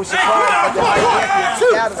why he was surprised by the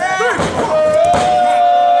iChampionship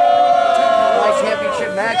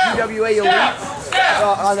iChampionship match. UWA Elite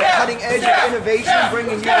on the cutting edge of innovation,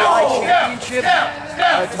 bringing you the iChampionship.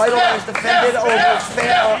 Title that was defended under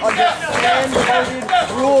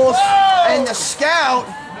fan-voted rules. And the Scout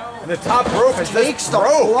And the top rope takes the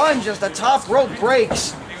plunge as the top rope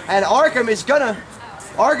breaks. And Arkum is gonna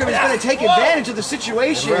take advantage of the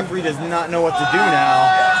situation. The referee does not know what to do now.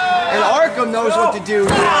 And Arkum knows what to do.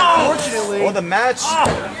 Unfortunately. Well, the match,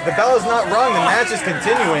 the bell is not rung. The match is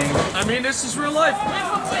continuing. I mean, this is real life. It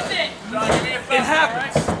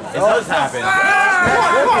happens. It does happen. This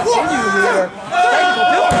match will continue here. Technical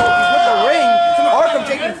difficulties with the ring. Arkum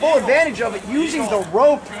taking full advantage of it, using the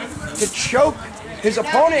rope to choke his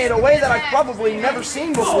opponent in a way that I've probably never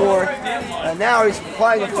seen before. And now he's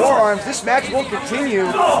applying the forearms. This match will continue.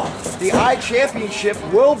 The iChampionship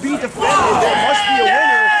will be defended. There must be a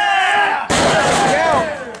winner. Scout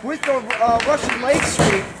with the Russian leg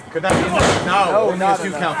sweep. Could that be enough? No, not a 2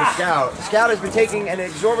 enough. count for Scout. Scout has been taking an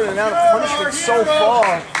exorbitant amount of punishment so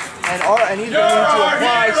far. And he's going to need to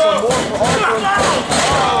apply some more for Arkum.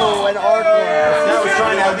 Oh, and Arkum. Scout was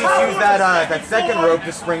trying to at least use that second rope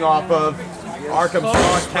to spring off of. Arkum's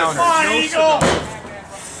strong counter.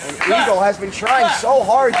 And Eagle has been trying so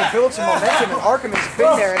hard to build some momentum, and Arkum has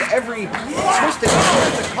been there in every twist and turn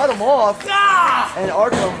to cut him off. And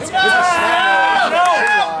Arkum with the snap.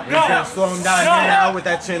 He's going to slow him down here now with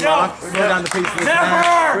that chin lock. Slow down the pace of this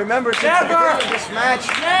match. Remember, since the beginning of this match,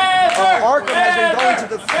 Arkum has been going to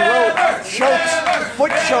the throat, chokes, foot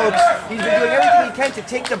chokes. He's been doing everything he can to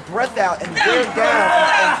take the breath out and wear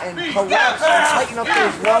down and collapse and tighten up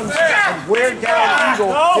his lungs and wear down Eagle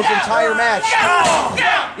his entire match.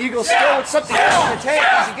 Eagle still with something else in the tank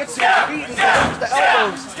as he gets to his feet and he goes the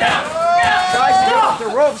elbows. Tries to get off the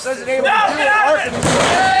ropes, isn't able to do it. Arkum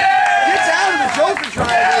gets out of the Joker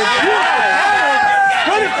triangle.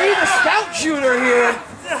 Could it be the Scout shooter here?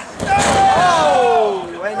 Oh!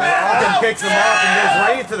 And Arkum picks him up and goes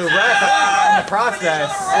right into the ref in the process.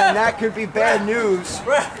 And that could be bad news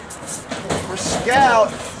for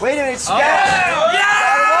Scout. Wait a minute, Scout.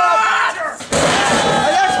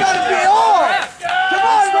 And that's got to be all. Come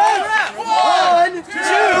on, ref. 1, 2,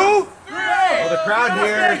 3. Well, the crowd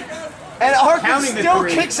here. And Arkum still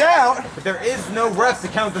kicks out. But there is no ref to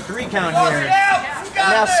count the 3 count here.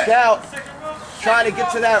 Now Scout trying to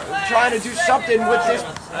get to that, trying to do something with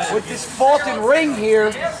this faulted ring here.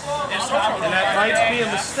 And that might be a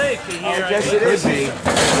mistake here. I guess it is.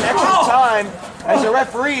 Extra time as the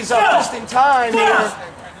referee's up just in time here.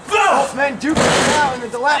 Both men duking it out in the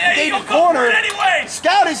dilapidated corner.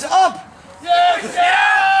 Scout is up. Big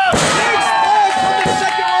spike from the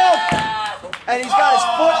second rope. And he's got his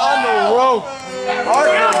foot on the rope.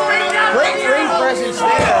 Arkum, great ring presence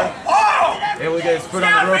there. Able to get his foot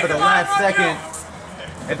on the rope at the last second.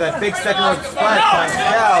 At that big second rope splash by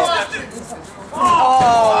Scout.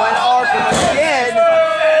 Oh, and Arkum again,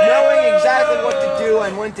 knowing exactly what to do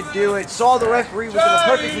and when to do it. Saw the referee was in a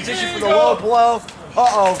perfect position for the low blow.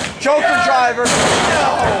 Uh-oh, Joker driver.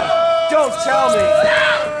 No, don't tell me.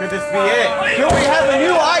 Could this be it? Could we have a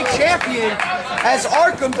new iChampion as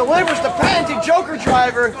Arkum delivers the patented Joker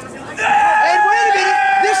driver? And wait a minute,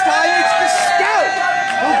 this time it's the Scout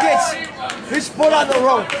who gets His foot on the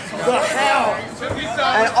rope. The hell.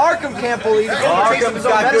 And Arkum can't believe it. Arkum's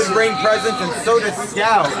got good ring presence, and so does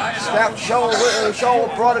Scout. Scout showing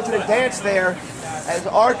what brought him to the dance there, as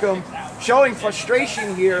Arkum showing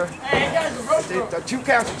frustration here. The 2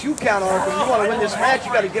 count's a 2 count, Arkum. You want to win this match,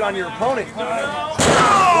 you got to get on your opponent.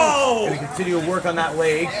 Oh! Gonna continue to work on that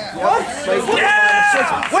leg. What? Wait a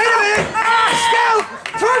minute! Scout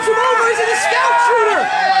turns him over. He's a Scout shooter.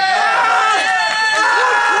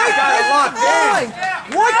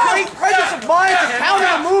 What great presence of mind to counter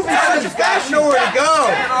a move in such a fashion. Nowhere to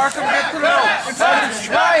go. Arkum gets to know.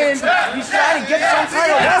 He's trying to get some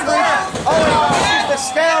kind of leverage. Oh, he pushes the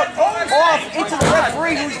Scout off into the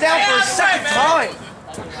referee, who's down for a second time.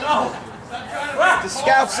 The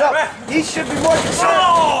Scout's up. He should be more concerned.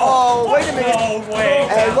 Oh, wait a minute.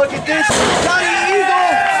 And look at this. Johnny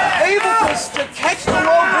Eagle able to catch the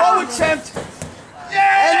low blow attempt.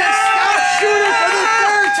 And the Scout shooting for the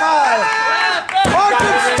 3rd time.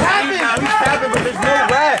 Arkum's tapping. He's tapping, but there's no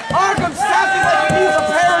rest. Arkum's tapping like he needs a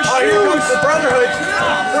pair of shoes. Oh, here comes the Brotherhood.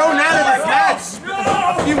 Thrown out of this match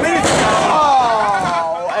a few minutes ago.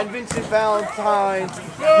 Oh, and Vincent Valentine,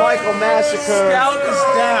 Michael Massacre. Scout is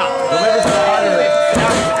down. Delivers the Brotherhood.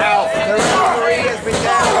 Scout is out. The referee has been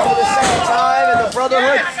down for the 2nd time, and the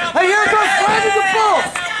Brotherhood. And here comes Brandon the Bull.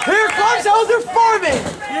 Here comes Elder Foreman.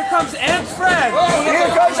 Here comes Aunt Fred. Here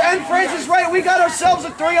comes Aunt Francis. Right, we got ourselves a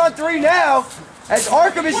 3-on-3 now. As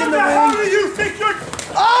Arkum is in the ring.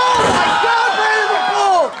 Oh my God, Brandon the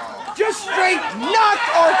Bull! Just straight knocked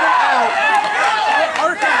Arkum out.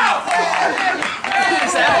 Arkum's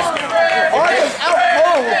out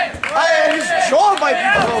cold. His jaw might be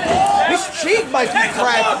broken. His cheek might be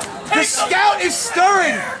cracked. The Scout is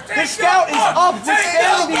stirring. The Scout is up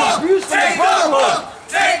withstanding the abuse from the Brotherhood.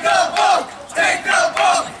 Take the book! Take the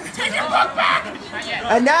book! Take your book back!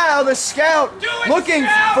 And now the Scout looking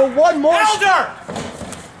for one more. Elder!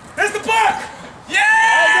 Here's the book! Yeah!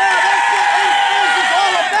 And now that's what it's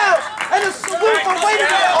all about. And a salute for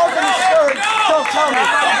waiting for Arkum is stirring. Don't tell me.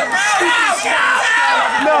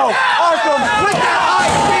 No, Arkum with that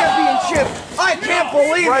iChampionship. I can't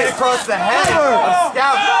believe it. Right across the head of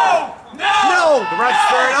Scout. No. The ref's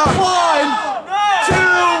stirring up. 1, 2,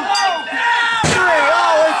 3.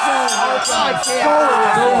 Oh, it's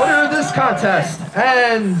The winner of this contest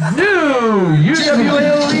and new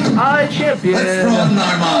UWA Elite Champion,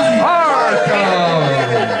 Arkum.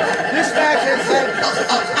 This match has had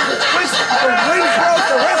twist. The wings broke.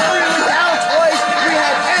 The referee was out twice. We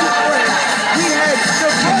had Enfield. We had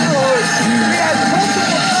the Brotherhood. We had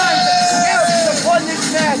multiple times that the Scout have won this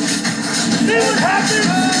match. See what happens?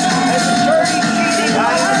 And the dirty cheating.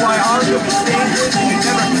 That is why Arkum is dangerous. You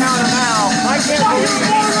never count him out. I can't believe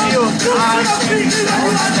it. Feels the iChampionship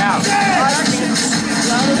on Scout.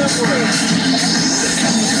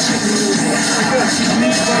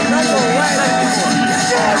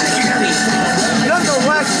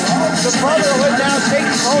 Nonetheless, the Brotherhood now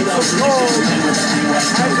takes home some gold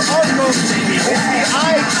as Arkum is the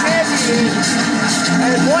iChampion,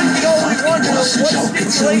 and one can only wonder what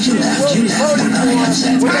stipulations will be voted for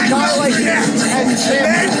with a guy like this as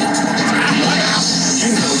champion.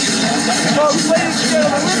 Folks, ladies and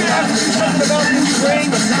gentlemen, we're going to have to do something about this ring.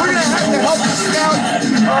 We're going to have to help the Scout.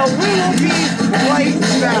 We will be right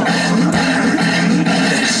back.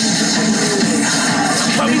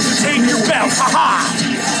 Coming to take your belt, haha!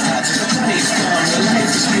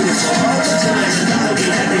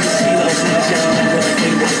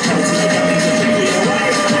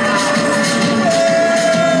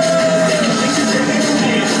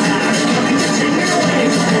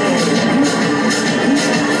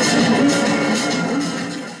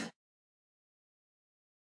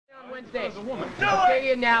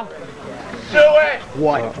 Okay, now. Do it!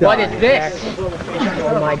 What is this?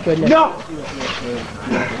 Oh my goodness. No!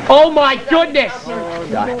 Oh my goodness!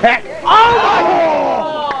 The heck? Oh my!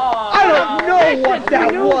 I don't know what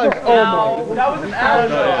that was. Oh my! That was an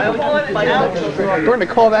out. We're gonna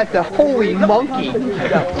call that the holy monkey.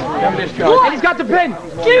 And he's got the pin.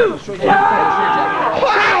 Dude!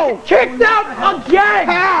 How? Kicked out again!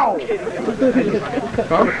 How?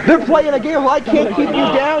 They're playing a game where I can't keep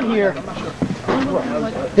you down here.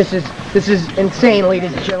 This is insane,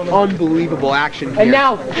 ladies and gentlemen. Unbelievable action here. And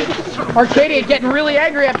now, Arcadia getting really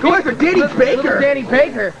angry at Danny Baker. Danny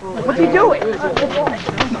Baker. What's he doing?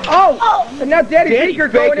 Oh! And now Danny Baker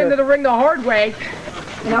going into the ring the hard way.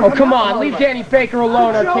 Oh, come on. Leave Danny Baker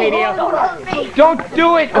alone, Arcadia. Don't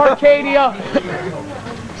do it, Arcadia.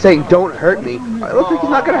 Saying, don't hurt me. It looks like he's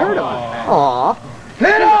not going to hurt him. Aw.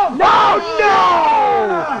 Hit him! No! No!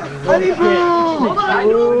 Hold on, I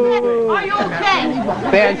knew it was are you okay?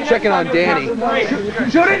 Fans checking on Danny. Ladies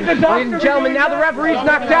and gentlemen, now the referee's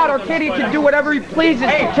knocked out. Arcadia can do whatever he pleases to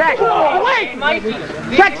Tech. Oh, wait!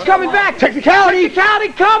 Tech's coming back. Technicality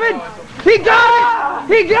coming. He got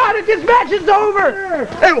it! He got it! This match is over!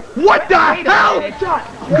 Hey, what the hell?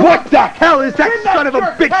 What the hell is that son of a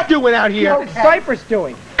bitch doing out here? What's Cypress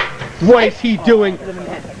doing? What is he doing?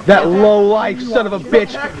 That low-life son of a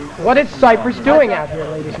bitch. What is Cypress doing out here,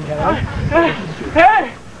 ladies and gentlemen?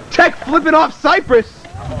 Tech flipping off Cypress.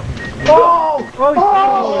 Oh! Spit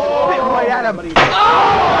right at him.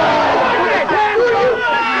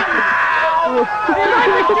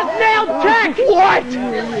 Cypress just nailed Tech! What?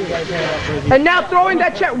 And now throwing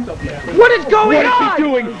that check. What is going on? What is he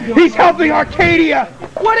doing? He's helping Arcadia.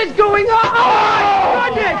 What is going on?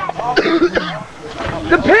 Oh, goodness!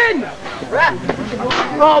 The pin!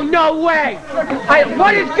 Oh, no way!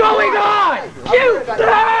 What is going on? You!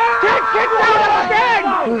 Tech kicked out again!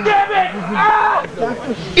 Damn it!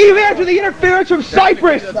 Even after the interference from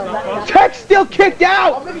Cypress, Tech's still kicked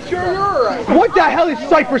out! What the hell is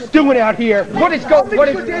Cypress doing out here? What is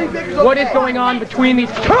going on between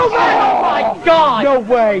these two men? Oh my God! No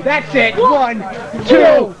way! That's it! 1,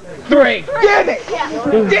 2, 3! Damn it!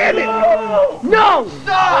 Damn it! No!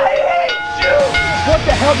 Stop! What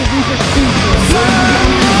the hell did we just do?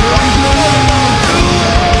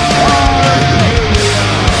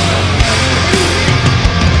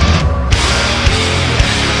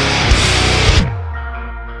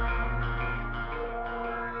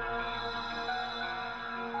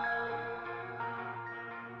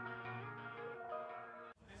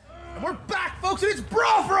 And we're back, folks, and it's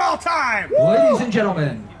Brawl for all time! Ladies and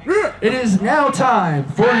gentlemen, it is now time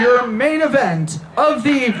for your main event of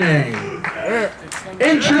the evening.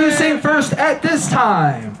 Introducing first at this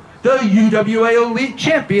time, the UWA Elite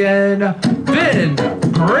Champion, Vin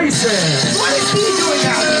Grayson. What is he doing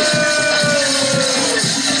out here?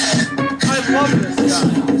 I love this guy.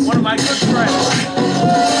 One of my good friends.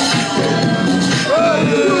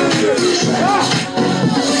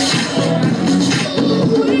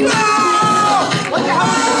 What the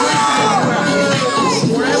hell?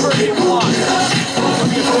 Whatever he wants.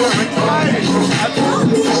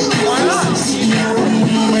 Why not?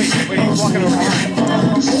 Wait, he's walking over here.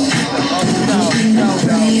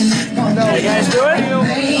 No. You guys do it?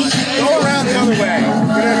 Go around the other way.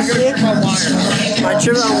 You're gonna trip on wires. My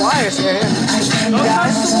trip on wires here. Don't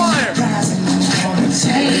touch the wire.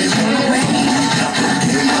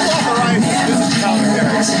 I'll authorize this business commentary.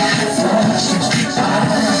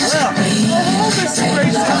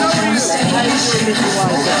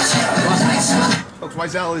 Folks,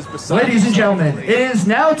 Wiesel is beside. Ladies and gentlemen, it is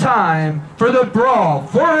now time for the Brawl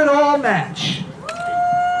for It All match.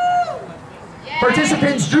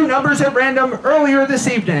 Participants drew numbers at random earlier this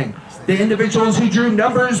evening. The individuals who drew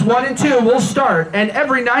numbers 1 and 2 will start, and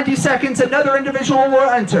every 90 seconds another individual will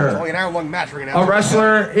enter. It's only an hour-long match right now. A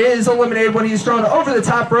wrestler is eliminated when he's thrown over the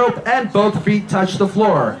top rope and both feet touch the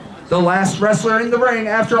floor. The last wrestler in the ring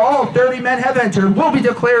after all 30 men have entered will be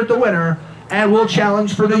declared the winner and will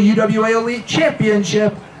challenge for the UWA Elite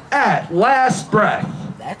Championship at last breath.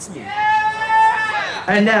 That's me.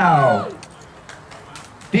 And now,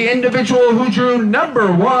 the individual who drew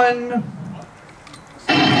number 1.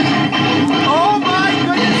 Oh my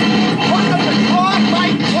goodness! What the cross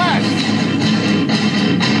my quest?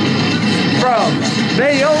 From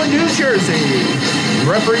Bayonne, New Jersey,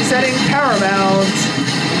 representing Paramount,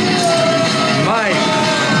 Mike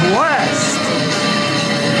West.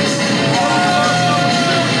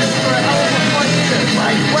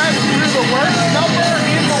 Mike West drew the worst number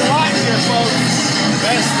in the lot here, folks.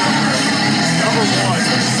 Best number 1.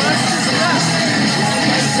 Best is the best.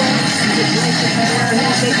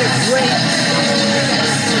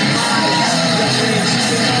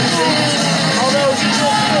 Although he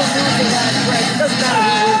will still lose the last break. It doesn't matter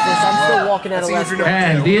who loses. I'm still walking out of last break.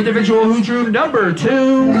 And the individual who drew number 2.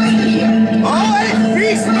 Oh, it's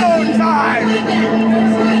feast mode time!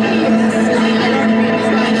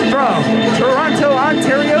 From Toronto,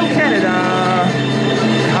 Ontario, Canada,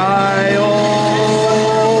 Kyle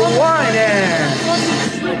Wynan.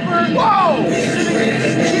 Whoa!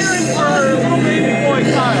 Cheering for little baby boy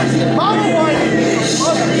Kyle. Mama Wynan!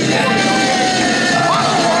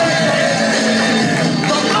 Mama Wynan!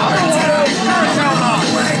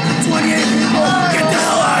 28 people! Get the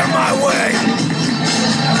hell out of my way!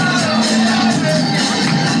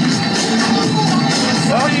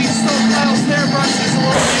 Well, you stole Kyle's hairbrush. He's a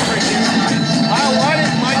little angry here. Kyle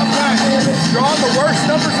Wynan, Mike West, drawing the worst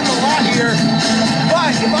numbers in the lot here.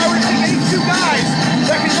 But if I were to pick any 2 guys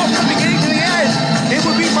that can go from the beginning to the end, it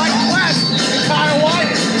would be Mike West and Kyle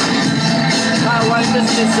Wynan. Kyle Wynan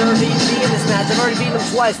doesn't deserve 18. already beaten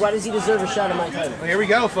him twice. Why does he deserve a shot at my title? Well, here we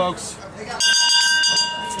go, folks.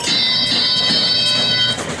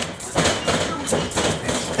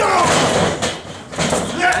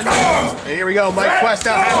 And here we go, Mike Quest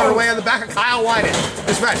out hammering away on the back of Kyle Wyden.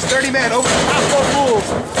 This match, 30-man over the top four fools.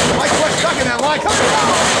 Mike Quest stuck in that line, coming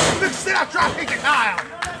down. Big sit-out drop kick to Kyle.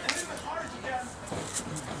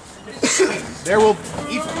 There will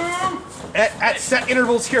each at set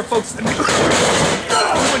intervals here, folks. The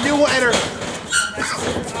new will enter. So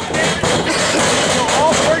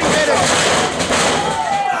all 30 minutes.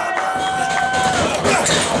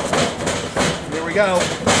 Here we go.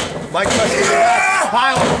 Mike Quest is back.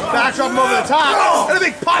 Kyle backdrop him over the top. And a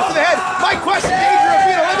big pop to the head. Mike Quest in danger of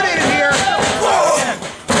being eliminated here.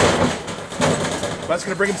 Quest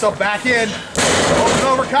gonna bring himself back in. Open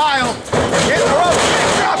over Kyle. Hit the rope.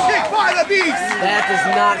 Drop kick by the beast. That does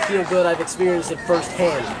not feel good. I've experienced it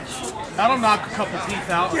firsthand. That'll knock a couple teeth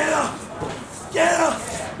out. Get up! Get up!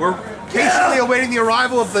 We're patiently awaiting the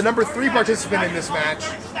arrival of the number 3 participant in this match.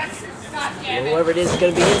 And whoever it is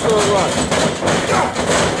going to be in for a run.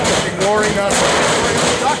 Ignoring us.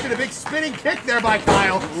 Stuck in a big spinning kick there by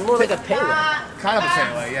Kyle. More like a Pele. Kind of a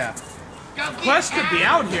Pele, yeah. Quest could be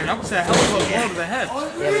out here. That was a hell of a blow to the head.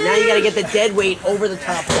 Yeah, but now you got to get the dead weight over the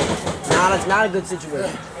top. Not a good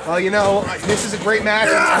situation. Well, you know, this is a great match.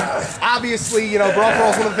 Obviously, you know, Brawl for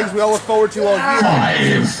All is one of the things we all look forward to all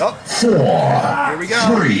year. 5, 4, here we go.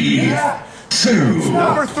 3, 2,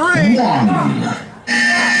 number 3. 1.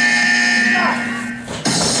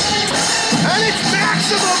 And it's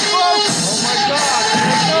maximum, folks! Oh my God!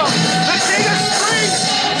 The king of strings,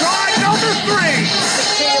 drawing number 3. The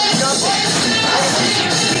king of jumping.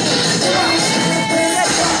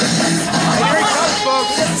 Here he comes,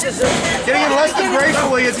 folks. Getting in less than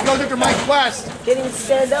gracefully as he goes after Mike Quest. Can't even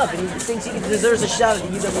stand up, and he thinks he deserves a shot at the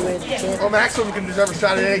UWA Elite Champion. Well, Maximum can deserve a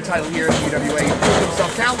shot at any title here at the UWA. He's proved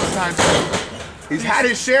himself countless times. He's had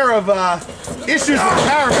his share of issues with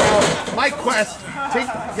Paramount. Mike Quest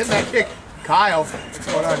getting that kick. Kyle, what's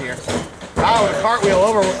going on here? Kyle with a cartwheel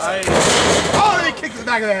over. Oh, and he kicks the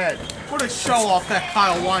back of the head. What a show off that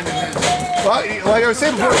Kyle Wyden is. Well, like I was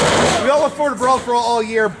saying before, we all look forward to Brawl for all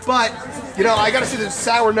year, but, you know, I got to say there's a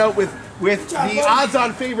sour note with the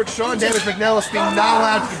odds-on favorite Sean Damage McNelis being not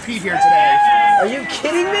allowed to compete here today. Are you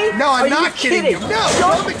kidding me? No, I'm not kidding you. No,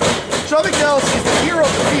 Sean McNelis is the hero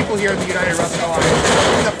of the people here in the United Wrestling Alliance.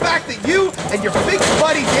 And the fact that you and your big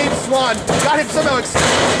buddy Dave Swan got him somehow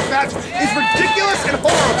accepted this match is ridiculous and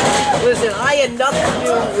horrible. Listen, I had nothing to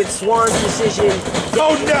do with Swan's decision.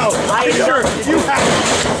 Oh no! You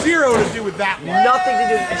have 0 to do with that one. Nothing to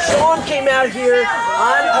do. Sean came out here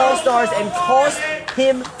on All Stars and cost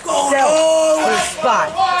himself his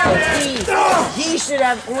spot. He should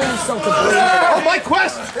have only something to blame. Oh, Mike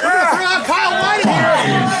Quest! We're gonna throw out Kyle Wyden here.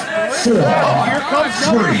 4, Here comes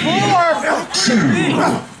number 4. 2,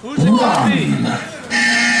 1.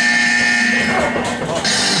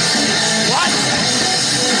 What?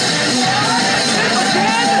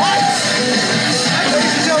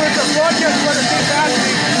 Ladies and gentlemen, it's a broadcast by the King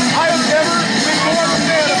Cassidy. I have never been more of a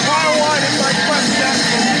fan of Kyle Wyden and Mike Quest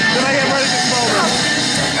than I am right at this moment.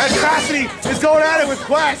 As Cassidy is going at it with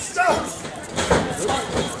Quest. And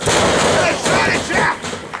a shot at Jack!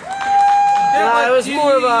 It was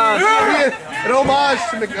more of an homage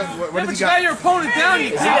to what does he got? Your opponent down.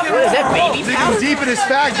 You can't What is that, baby Digging powder? deep in his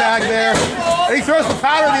fag bag there. And he throws the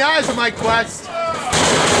powder in the eyes of Mike Quest.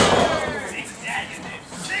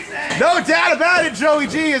 No doubt about it, Joey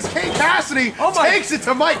G, as King Cassidy takes it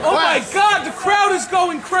to Mike Quest. Oh my God, the crowd is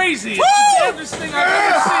going crazy. It's the damnedest thing I've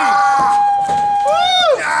ever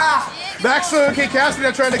seen. Maximum and King Cassidy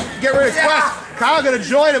are trying to get rid of Quest. Kyle gonna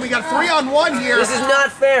join him. We got 3-on-1 here. This is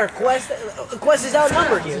not fair. Quest is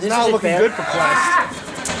outnumbered here. It's This not isn't looking fair. good for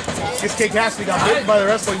Quest. Guess King Cassidy got bitten by the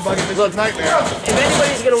wrestling bug in this nightmare. If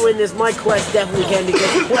anybody's gonna win this, Mike Quest definitely can,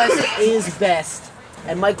 because Quest is best.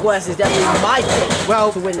 And Mike Quest is definitely my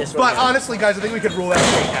pick to win this. But honestly, guys, I think we could rule out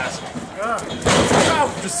King Cassidy.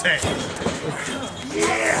 Just saying.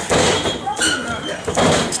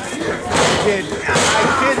 I kid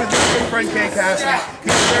with my good friend King Cassidy.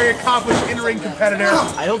 He's a very accomplished in-ring competitor.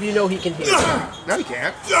 I hope you know he can hear you. No, he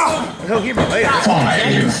can't. He'll hear me later.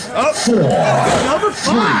 5, 4, number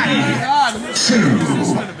 5. 3,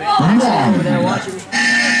 2, 1. Over there watching.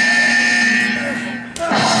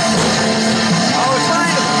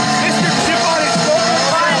 Mr. Chip on his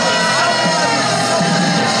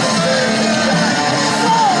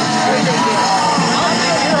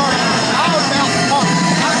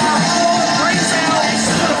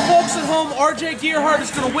RJ Gearhart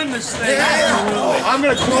is going to win this thing. I'm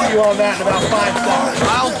going to quote you on that in about 5 seconds.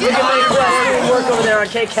 I'll give you Mike Quest doing work over there on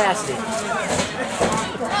K. Cassidy.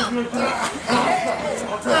 here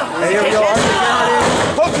we go.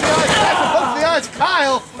 Poke to the eyes, poke to the eyes,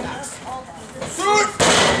 Kyle.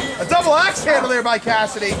 A double axe handle there by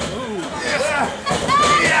Cassidy.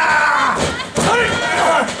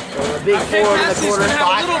 Big I think Cassidy's going to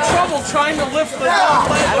have a little trouble trying to lift the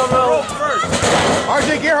rope first.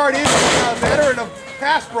 RJ Gerhardt is a veteran of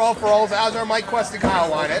past Brawl for Alls, as are Mike Quest and Kyle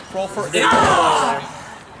Wynett. Brawl for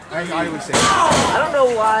I always say I don't know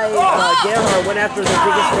why Gerhardt went after the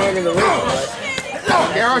biggest man in the ring,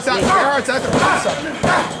 but Gerhardt's out to prove something.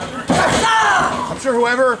 I'm sure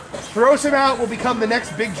whoever throws him out will become the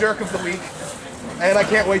next big jerk of the week. And I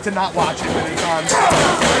can't wait to not watch him anytime.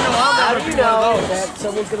 How do you know that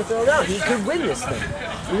someone's going to throw it out? He could win this thing.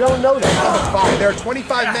 We don't know that. That's fine. There are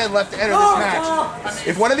 25 men left to enter this match.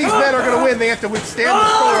 If one of these men are going to win, they have to withstand the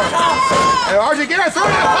storm. And RJ Gerhardt, throw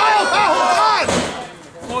it out! Kyle, hold on!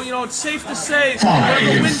 Well, you know, it's safe to say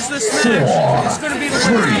whoever wins this match is going to be the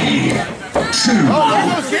winner. 3, 2, oh, there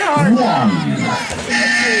goes Gerhardt. 1. Let's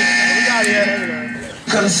see. What we got here?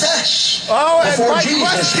 Confess. Oh, and before Mike Jesus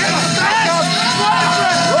Quest gets the back up.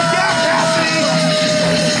 Look out, Cassidy.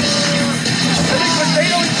 I think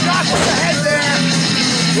Potato and shot to the head there.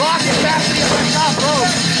 Blocking Cassidy on the top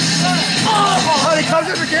rope. Oh, he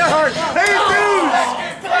comes in for Gerhardt. They lose.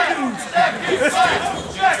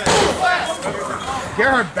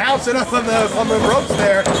 Gerhardt bouncing up on the ropes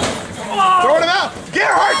there. Throwing him out.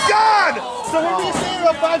 Gerhardt's gone. So what were you saying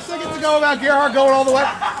about 5 seconds ago about Gerhardt going all the way?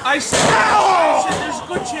 I said there's a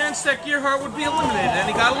good chance that Gerhardt would be eliminated, and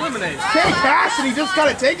he got eliminated. Kay Cassidy just got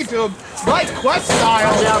to take it to him. Mike Quest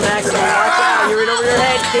style. Watch out, Maxim. Watch out. You're in over your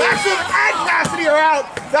head, kid. Maxim and Cassidy are out.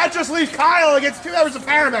 That just leaves Kyle against 2 members of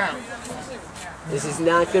Paramount. This is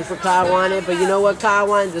not good for Kyle Wynett, but you know what? Kyle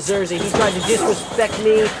Wynett deserves it. He tried to disrespect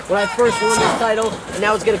me when I first won this title, and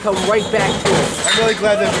now it's going to come right back to him. I'm really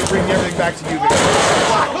glad that we bring everything back to you, Victor.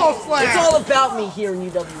 It's all about me here in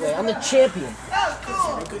UWA. I'm the champion.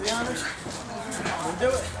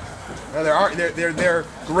 They're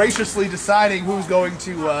graciously deciding who's going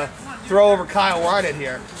to throw over Kyle Wynett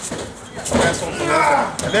here.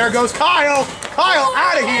 And there goes Kyle. Kyle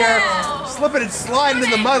out of here, slipping and sliding in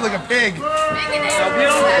the mud like a pig.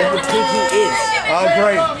 Oh,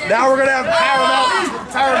 great. Now we're going to have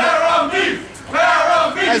Paramount.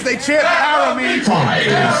 As they chant Paramount.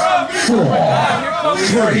 5, 4,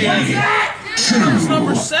 3, 2,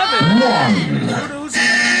 number 7. 1.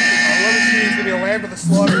 He's going to be a land with a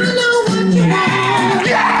slaughter.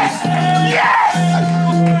 Yes! Yes!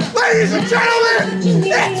 Ladies and gentlemen,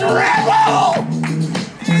 it's Rebel!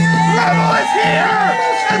 Rebel is here!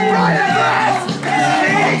 And Brian Brass is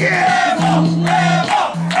seeing him!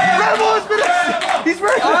 Rebel has been he's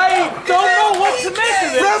wearing I don't know what to make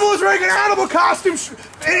of this. Rebel is wearing an animal costume.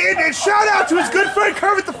 And shout out to his good friend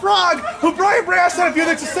Kermit the Frog, who Brian Brass had a few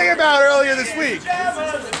things to say about earlier this week.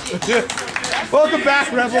 Welcome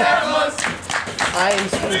back, Rebel. I am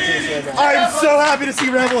speechless right now. I am so happy to see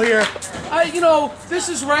Rebel here. You know, this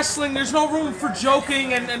is wrestling. There's no room for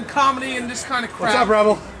joking and comedy and this kind of crap. What's up,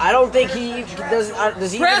 Rebel? I don't think he does.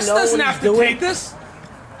 Does he Brass even know doesn't what have he's to doing? take this.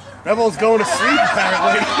 Rebel's going to sleep,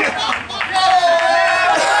 apparently.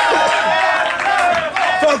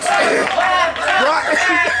 Folks,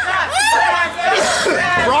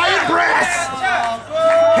 Brian Brass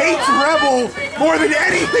hates Rebel more than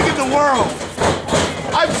anything in the world.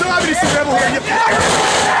 I'm so happy to see Rebel here.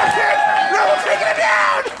 Rebel taking it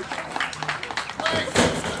down!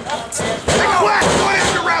 Quest going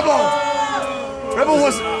after Rebel!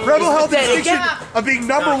 Rebel held the distinction of being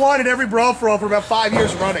 #1 in every Brawl for All for about 5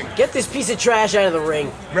 years running. Get this piece of trash out of the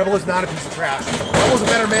ring. Rebel is not a piece of trash. Rebel's a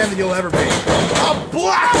better man than you'll ever be. A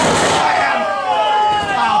black slam!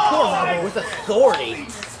 Oh, poor Rebel. With authority.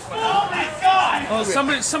 Oh,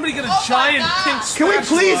 somebody get a giant pink Can we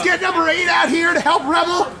please get number 8 out here to help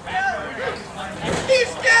Rebel?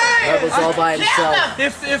 He's gay! Rebel's all by himself.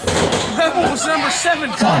 If Rebel was number 7,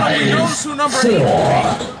 nobody knows who number 8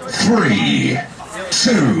 4, is. 3,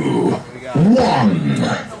 2, 1.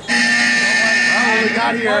 Oh, we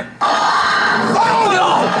got here. Oh,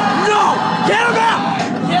 no! No! Get him out!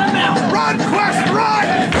 Get him out! Run, Quest, run!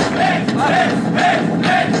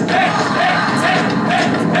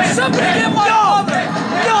 Somebody get my mother!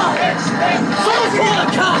 No! Someone's call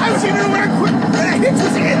the cops! I was even aware Hicks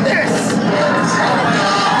was in this!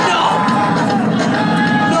 No!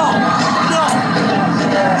 No! No!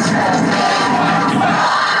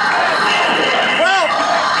 Well,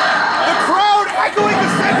 the crowd echoing the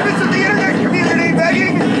sentiments of the internet community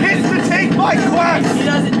begging Hicks to take my Quest! He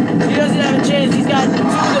doesn't have a chance. He's got 2 of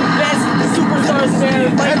the best superstars there.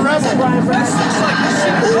 And Rebel. Brian Brass.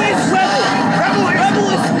 Who is Rebel? Rebel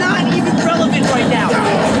is not even relevant right now.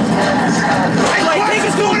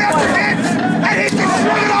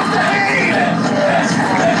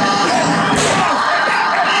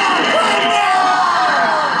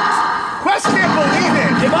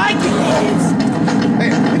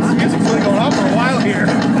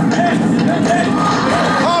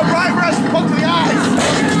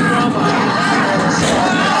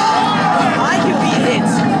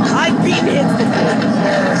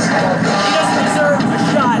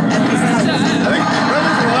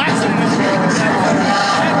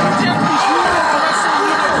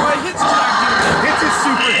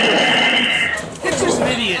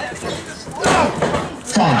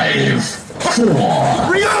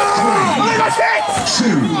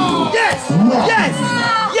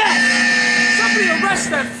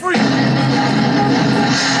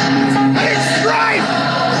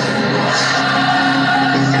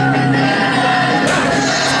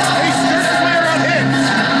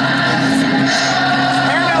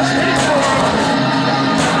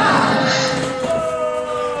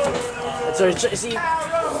 So, see,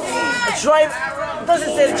 Tribe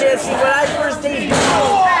doesn't stand a chance. See, when I first debuted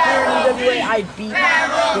here in UWA, I beat,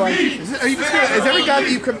 like... Is every guy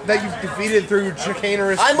that you've defeated through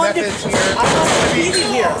chicanerous methods here? I'm undefeated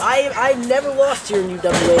here. I've never lost here in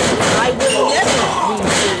UWA. I will never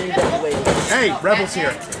lose here in UWA. Hey, Rebel's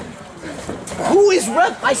here. Who is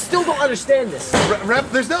Rep? I still don't understand this. Rep,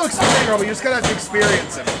 there's no explaining, Rebel. You just gotta have to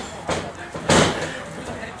experience him.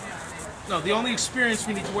 No, the only experience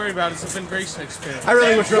we need to worry about is the Vin Grayson experience. I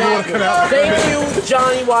really wish Rebel would have come out. Thank you,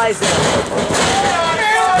 Johnny Wiseman.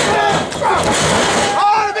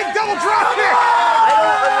 Oh, the big double drop kick! I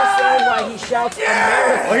don't understand why he shouts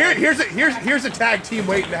America. Well, here's a tag team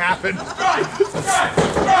waiting to happen.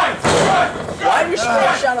 Why do you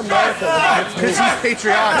shout America? Because he's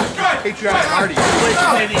patriotic. Patriotic party.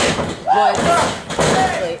 But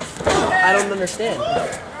I don't understand.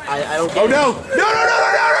 I don't get it. No!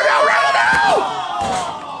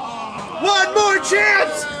 One more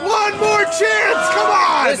chance! One more chance! Come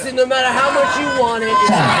on! Listen, no matter how much you want it,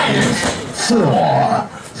 it's 5,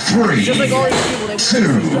 4, 3, just like all these people, they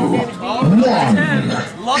 2, 1.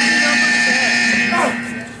 Lucky number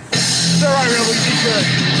 10. It's alright, Rebel. You good.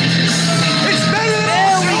 It's better than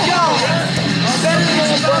there we go! Better than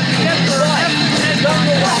all Bucky.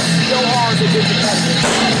 Number one, Joe Hall's a good competitor.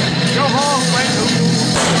 Joe Hall went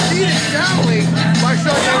defeated soundly by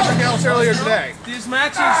Sean McNelis earlier today. These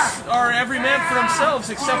matches are every man for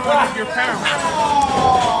themselves except one of your paramount.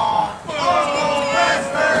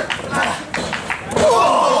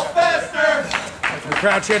 The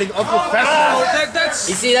crowd chanting Uncle Fester. That's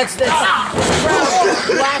you see, that's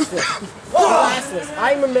classless. Classless.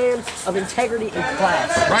 I'm a man of integrity and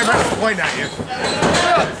class. Brian Brown's pointing at you.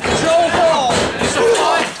 Joe Hall is a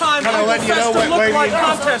five-time look-like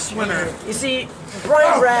contest winner. You see,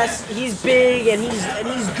 Brian Brass, he's big and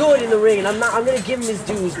he's good in the ring, and I'm gonna give him his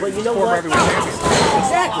dues. But you know what?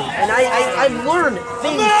 Exactly. And I've learned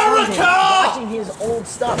things through him watching his old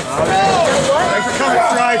stuff. You know what? Thanks for coming,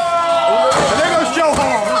 Strife. And there goes Joe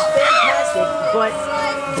Hall. He's fantastic, but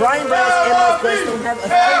Brian Brass and Mike Quest don't have a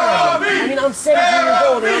thing on him. I mean, I'm 17 years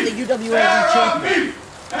old and I'm the UWA Elite Champion.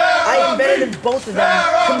 I am better than both of them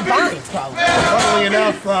combined, probably. Funnily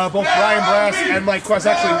enough, both Brian Brass and Mike Quest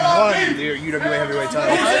actually won the UWA heavyweight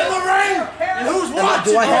title. Who's in the ring? And who's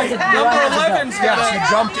watching? Number 11's Yes, he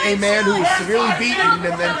jumped a man who was severely beaten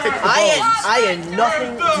and then kicked the bones. I had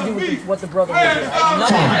nothing to do with what the Brotherhood did. I had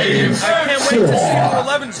nothing. I can't wait to see who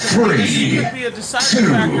 11's going to be. This could be a deciding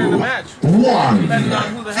factor in the match. 1. Depending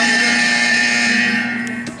on who the hell it is.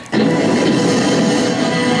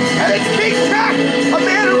 And it's King Tech, a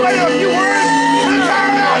man who made a few words to the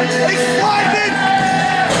paramount. He's sliding in.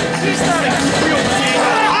 He's not a real king.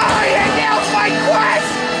 And now Mike Quest.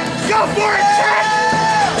 Go for it, Tech.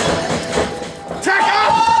 Tech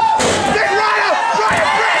up. Big Rhino. Ryan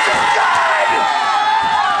Brass is done.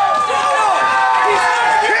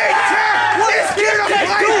 King Tech is here to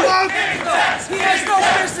play, folks. He has no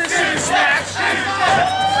business in this match.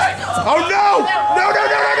 Oh, no.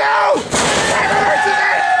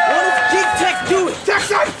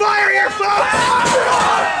 Tech's on fire here, folks!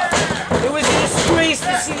 It was a disgrace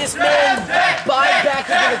to see this man buy back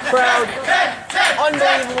into the crowd.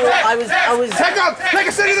 Unbelievable. I was. Tech up! Take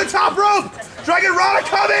us into the top rope! Dragon Rana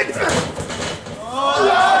coming!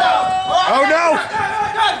 Oh no!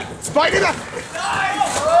 Fighting the.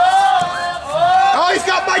 Oh, he's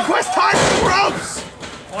got Mike Quest tied to the ropes!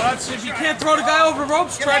 Well, that's, if you can't throw the guy over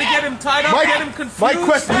ropes, try to get him tied up, get him confused. Mike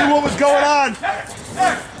Quest knew what was going on.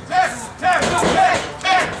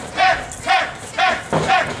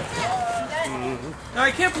 Now,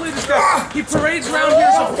 I can't believe this guy. He parades around here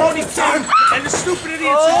as a phony king, and the stupid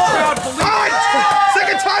idiots in the crowd believe it.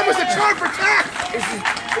 Second time was the charm for Tech! This is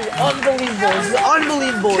unbelievable. This is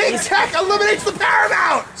unbelievable. King Tech eliminates the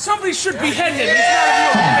Paramount! Somebody should behead him. He's not a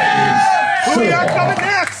real king. Who we got coming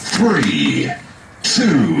next? 3,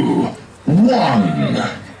 2,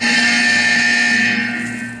 1.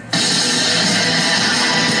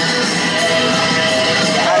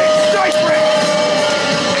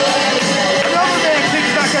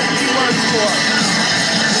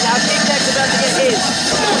 Now King Tech's about to get his.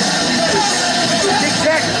 King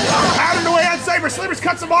Tech pounding away on Saber. Slivers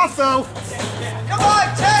cuts him off though. Come on,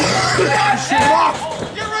 Tech! Shoot him off.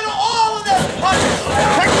 Get rid of all of them punches!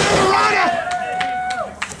 Tech to the Rana.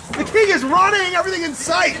 The King is running everything in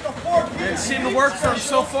sight. It seemed to work for him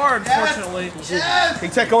so far, unfortunately. King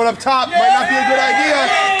Tech going up top might not be a good idea.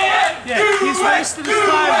 Yeah, he's wasting his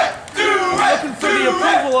time looking for the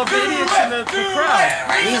approval of the idiots in the crowd.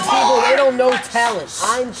 These people, they don't know talent.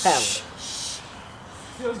 I'm talent.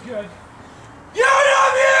 Feels good.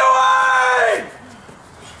 UWA!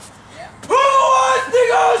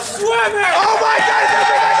 swimming! Oh my God, he's gonna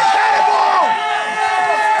bring back the cannonball!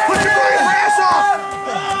 Push your ass off!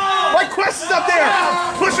 Mike Quest is up there!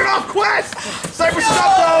 Push it off, Quest! Cypress is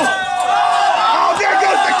up though! Oh, there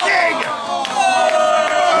goes the king!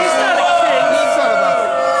 He's not a king. He's son of a...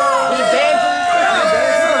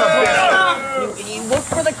 He looked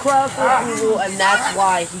for the crowd for approval, and that's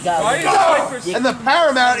why he got it. And the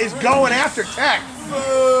Paramount is going after Tech.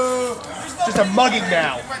 Just a mugging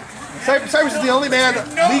now. Cypress is the only man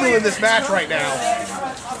legal in this match right now.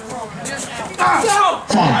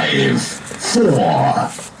 5, 4,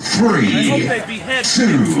 3,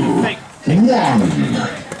 2, 1.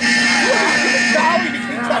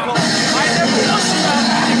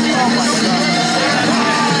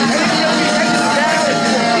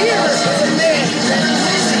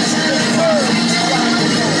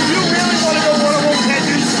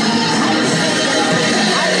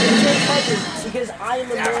 Because I am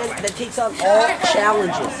a man that takes on all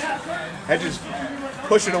challenges. Hedges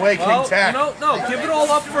pushing away King Tech. No, give it all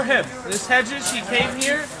up for him. This Hedges, he came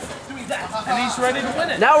here, and he's ready to win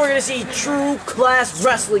it. Now we're going to see true class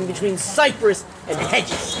wrestling between Cypress and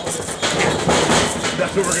Hedges.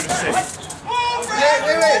 That's what we're going to see. Wait.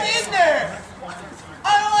 In there! I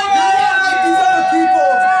don't like these other people.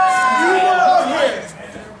 You know here.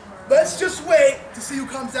 Let's just wait to see who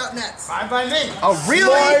comes out next. Fine by me. Oh,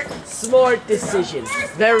 really? Smart decision.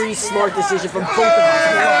 Very smart decision from both of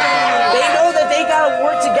us. They know that they got to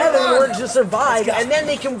work together in order to survive, and then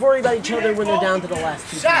they can worry about each other when they're down to the last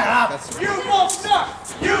two. Shut up! You both suck!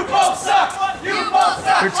 You both suck! You both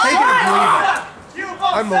suck! They're taking a breather.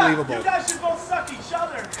 Unbelievable. You guys should both suck each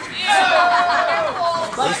other.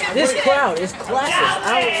 This crowd is classist.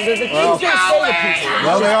 The things they say to people.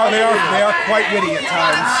 Well, they are quite witty at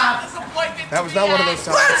times. That was not one of those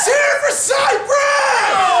times. Let's hear it for Cypress!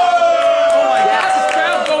 Oh my God, this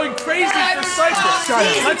crowd going crazy for Cypress. Shut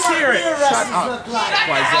up. Let's hear it. Shut up.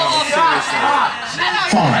 Wise seriously.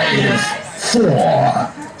 5,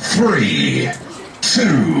 4, 3,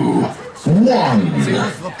 2, 1. See,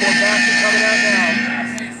 this is the poor bastard coming out now.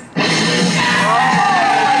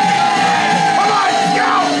 Come on,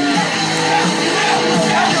 go!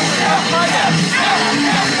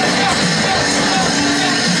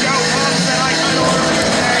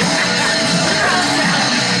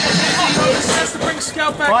 Has to bring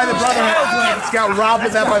Scout back By the Brotherhood. Scout robbed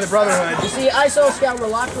of that by the Brotherhood. You see, I saw Scout in the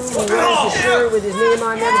locker room. He wears his shirt with his name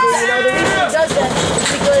on and everything. You know, the reason he does that is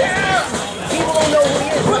because people don't know who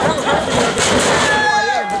he is. I don't have to know who I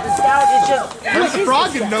am, but the Scout is just... Kermit the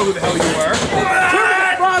Frog didn't know who the hell you were.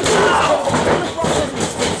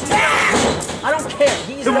 I don't care.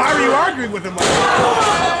 Then why were you arguing with him like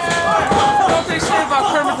that? What they say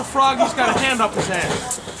about Kermit the Frog, he's got a hand up his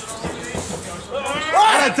ass.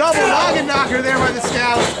 And a double noggin knocker there by the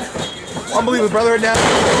Scout. Unbelievable. Brotherhood now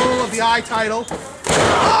control of the I title.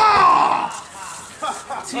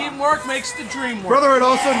 Teamwork makes the dream work. Brotherhood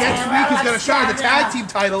also next week is going to shot at the tag team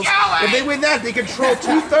titles. If they win that, they control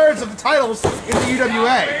 2/3 of the titles in the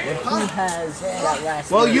UWA. Who has that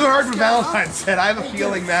last Well, you heard what Valentine said. I have a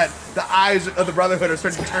feeling that the eyes of the Brotherhood are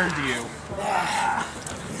starting to turn to you.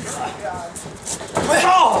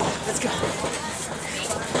 Let's go.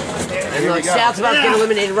 And like Scout's about to get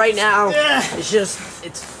eliminated right now. It's just,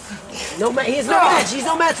 no match. He has no match. He's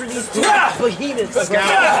no match for these two behemoths.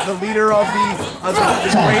 Scout, the leader of the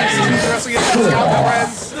great series wrestling against the Scout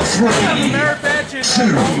friends. Three, Merit badge 2,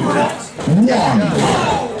 1.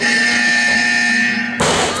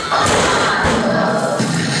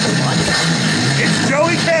 It's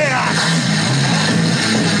Joey Chaos.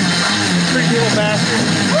 Freaky little bastard.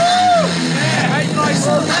 I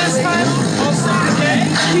saw last time, also today,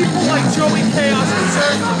 people like Joey Chaos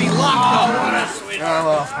deserve to be locked up.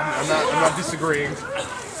 Well, I'm not disagreeing.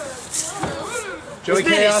 Joey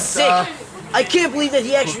This man is Chaos, sick. I can't believe that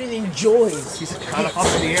he actually enjoys. he's kind of up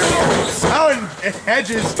in the air. Oh, and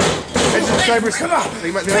Hedges and Cypress,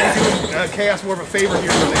 they might be doing Chaos more of a favor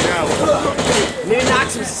here than they know. Maybe knock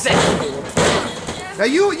some sense. Now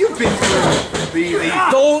you've been through the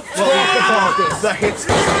Don't talk about this. The hits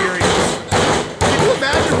experience. Can you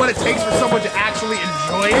imagine what it takes for someone to actually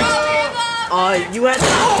enjoy it? You have to be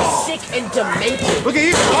sick and demented. Look at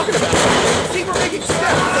you talking about it. See, we're making steps.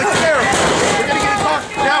 It's like terrible. We're gonna get it talk.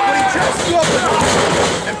 Now, when he dressed you up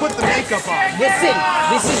and put the makeup on. Listen,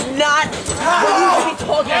 this is not what you should be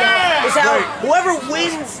talking about. It's how whoever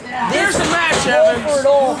wins this match, for it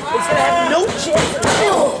all is gonna have no chance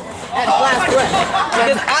at last breath.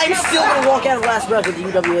 Because I'm still gonna walk out of last breath with the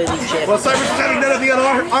UWA Elite Champion. Well, Cypress is having none of the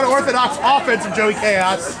unorthodox offense of Joey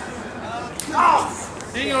Chaos.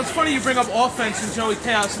 And, you know, it's funny you bring up offense and Joey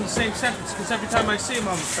Chaos in the same sentence, because every time I see him,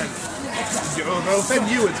 I'm offended. If I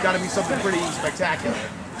offend you, it's got to be something pretty spectacular.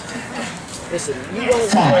 Listen, you don't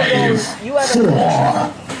you have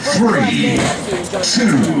 4, 3, 2, 1. Let's see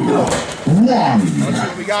what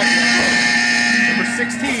we got here. Number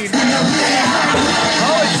 16.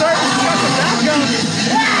 Oh, it's starting to got some backup.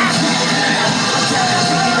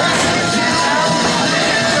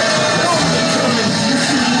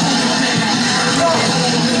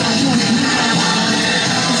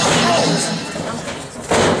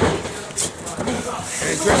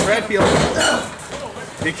 And Chris Redfield.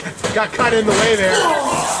 He got kind of in the way there.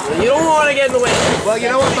 You don't want to get in the way. Well, you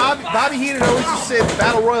know what? Bobby Heenan always just said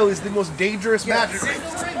Battle Royal is the most dangerous match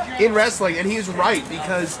in wrestling, and he's right,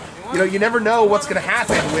 because you know you never know what's going to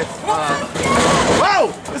happen with.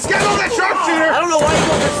 Whoa! Let's get over that sharpshooter! I don't know why you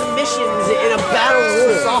go for submissions in a Battle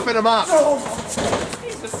Royal. Soften him up.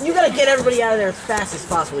 You gotta get everybody out of there as fast as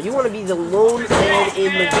possible. You want to be the lone man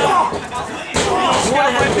in the game.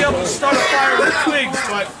 Scout might be able to start a fire with twigs,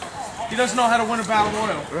 but he doesn't know how to win a Battle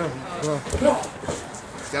Royal.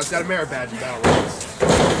 Scout's got a merit badge in Battle Royals.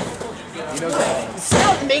 He knows that.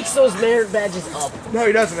 Scout makes those merit badges up. No,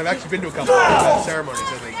 he doesn't. I've actually been to a couple of ceremonies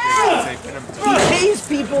and they pin him to. He pays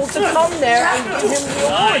people to come there and give him the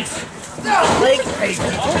awards. Like, pay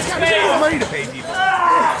people. He's got no money to pay people.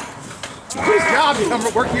 It's his job to come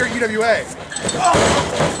work here at UWA.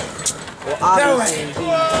 Well, obviously, he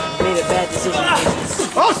made a bad decision.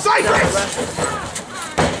 Oh, Cypress!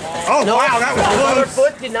 Oh, no, wow, that was close. close. Other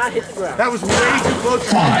foot did not hit the ground. That was way too close.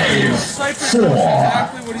 5, 4,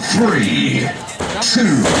 3,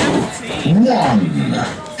 2, 1.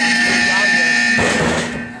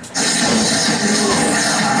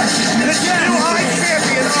 The new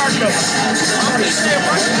iChampion Arkum.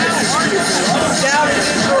 Down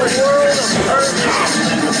into a world of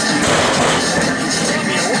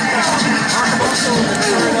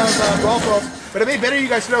Brawl for Alls. But it made better you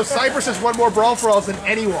guys to know Cypress has won more Brawl for Alls than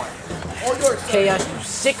anyone. Chaos, you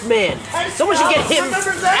sick man. Someone should get him out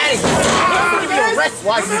of here.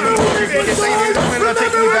 Why? Because you're planning on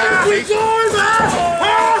taking me back to the base.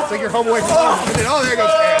 It's like you're home away from home. Oh, there goes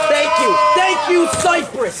Chaos. Thank you. Thank you,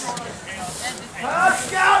 Cypress.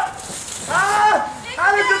 Scout!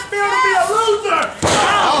 How does it feel to be a loser?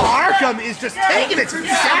 Oh, Arkum is just taking it to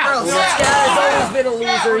Scout. Well, Scout has always been a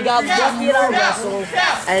loser. He got lucky at our wrestle,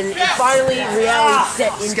 and finally reality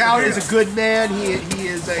set in. Scout is a good man. He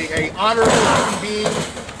is a honorable human being,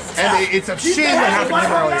 and it's a shame what happened to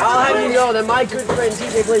him earlier. I'll have you know that my good friend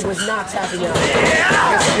TJ Blade was not tapping out.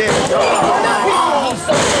 Yes, he did. He's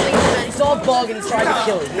so silly that he saw a bug and he tried to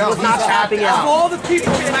kill it. He was not tapping out. Of all the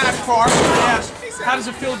people in that car asked, how does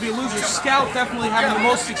it feel to be a loser? Scout definitely having the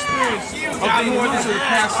most experience of being a loser the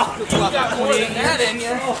past 28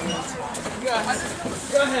 years.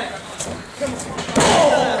 Go ahead.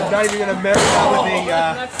 I'm not even going to merit that with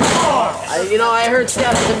the... you know, I heard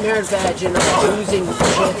Scout has a merit badge in losing the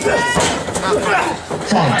championship.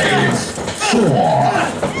 5, 4,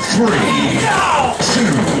 3,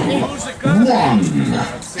 2, 1.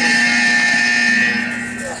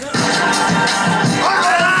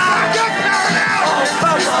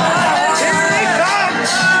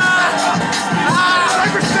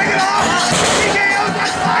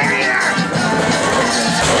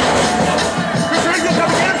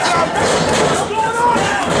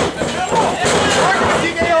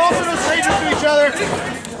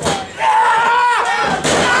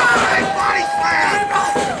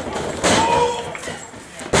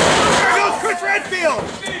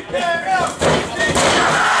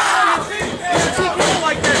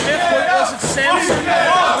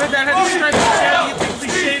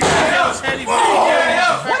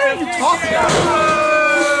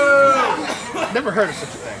 Never heard of such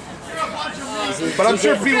a thing. But I'm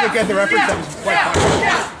sure people that get the reference that was quite funny.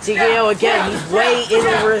 TKO again, he's way in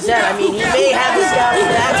over his head. I mean, he may have the Scout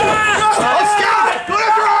badge. Oh, Scout! Go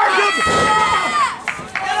after Arkum!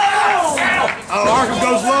 Oh, Arkum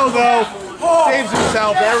goes low, though. Saves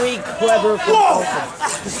himself. Very clever from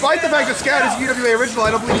Arkum. Despite the fact that Scout is a UWA original,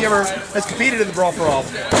 I don't believe he ever has competed in the Brawl for Alls.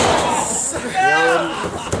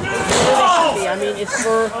 I mean, it's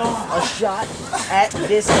for a shot at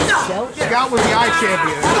this belt. Scout was the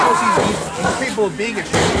iChampion. He's capable of being a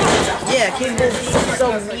champion. Yeah, capable of being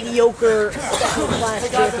some mediocre second-class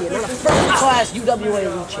champion, not a first-class UWA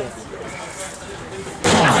Elite Champion.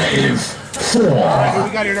 5, 4,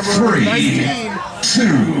 3, 2,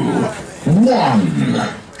 1.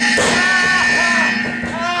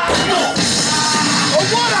 Oh,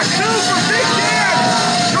 what a coup for Big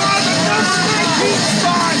Dan! You're on the number 19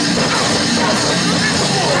 spot!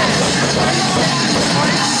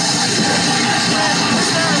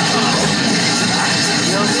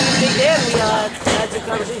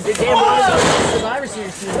 conversation. Big Dan wanted to go to the Survivor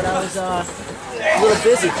Series team, but I was a little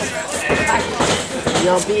busy. You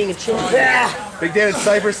know, being a champ. Big Dan and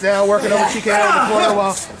Cypress now working over TKO in the corner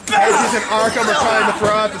while Hedges and Arkum are trying to throw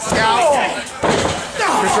out the scout.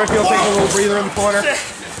 Chris Redfield taking a little breather in the corner.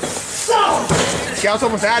 Scout's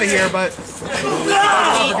almost out of here, but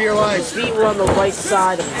for dear life. His feet were on the right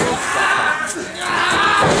side of him.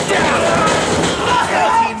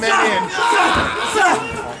 18 men in.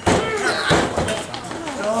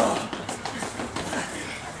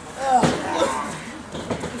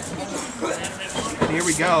 And here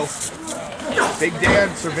we go. Big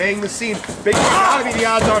Dan surveying the scene. Big Dan gotta be the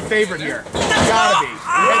odds-on favorite here. Gotta be.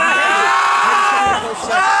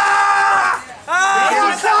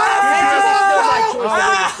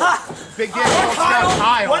 Big Dan wants Scout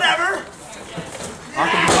Kyle. Whatever.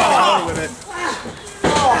 Arkum going with it.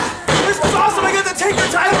 This was awesome. I get to take your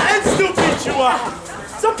title and still beat you up.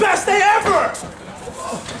 It's the best day ever.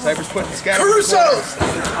 Cypress putting Scout. Caruso.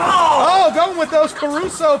 Oh, going with those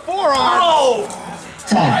Caruso forearms. Oh.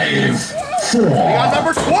 5, 4, We got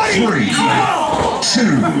number 20. 3, 2,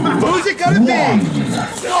 Who's it gonna be?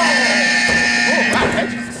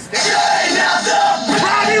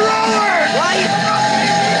 Robbie Roller. Right.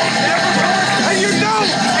 And you know,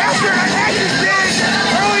 after I had this day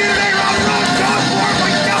earlier today, Robbie Roller's going for it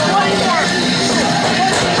like no one more.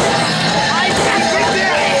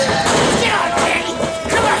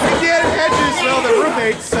 Big Dan and Hedges, well, they're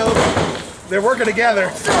roommates, so they're working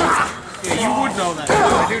together. Yeah, you would know that.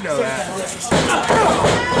 I do know that.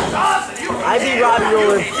 I beat Robbie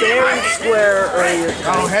Roller fair and square earlier.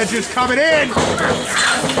 Oh, Hedges coming in.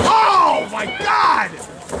 Oh, my God.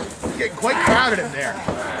 It's getting quite crowded in there.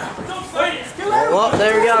 Well,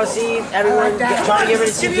 there we go. See, everyone trying to get rid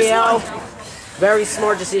of TKO. Very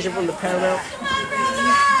smart decision from the Paramount.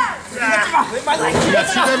 We got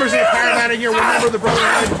 2 members of the Paramount in here, 1 member of the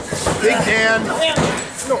Brotherhood. Big Dan.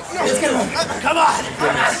 Come on.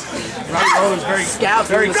 Robbie Roller's very Scout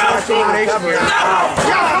very doing the smart thing to combination cover here. it.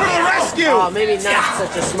 Scout over to the rescue. Oh, maybe not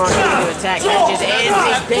such a smart thing to attack Hedges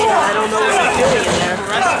and Big Dan. I don't know what he's doing in there.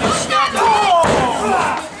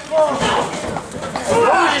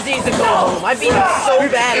 Roller just needs to go home. I beat him so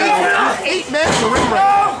bad. 8 men in the ring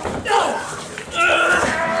right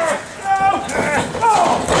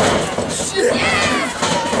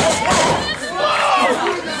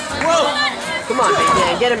Come on, Big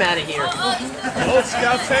Dan, get him out of here. Oh,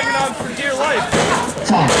 Scout's hanging on for dear life.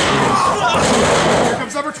 5, Here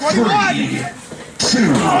comes number 21. 3,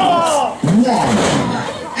 2, 1.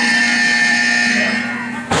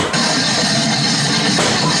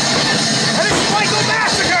 And it's Michael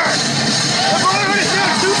Massacre! The Brotherhood is now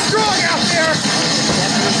too strong out there!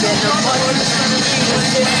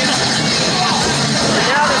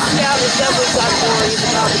 Now the Scout is definitely got more. He's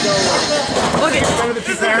about to go.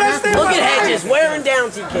 Look at Hedges wearing down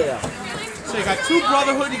TKO. So you got 2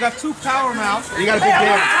 Brotherhood, you got 2 Power Mount. You got a Big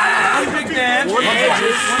Dan. 1 Big Dan. 1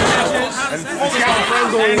 Hedges. 1 Hedges. And Scout and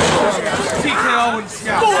friends will TKO and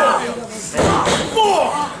Scout.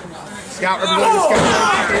 4. Scout representing Scout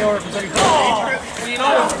and TKO representing Patriot. You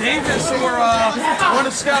know, if Davis or one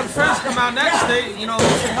of Scout friends come out next, they can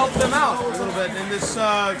help them out a little bit in this,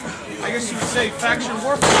 I guess you would say, faction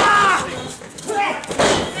warfare.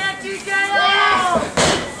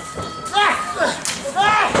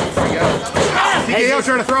 TKO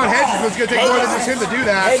trying to throw out Hedges, but it's going to take more than just him to do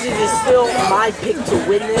that. Hedges is still my pick to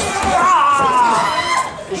win this.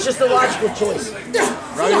 It's just a logical choice.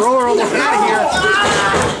 Robbie Roller almost out of here.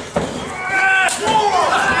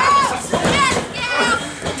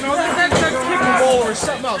 That kick and roll or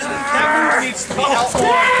something else. That move needs to be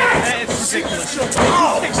outlawed. It's ridiculous. You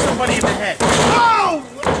kick somebody in the head. Oh!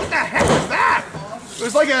 What the heck was that? It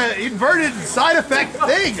was like an inverted side effect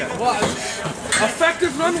thing. Well,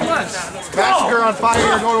 effective nonetheless. Massacre on fire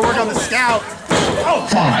here, going to work on the Scout.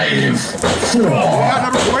 5, 4, We got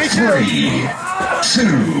number 22. 3,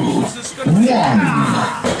 2, 1.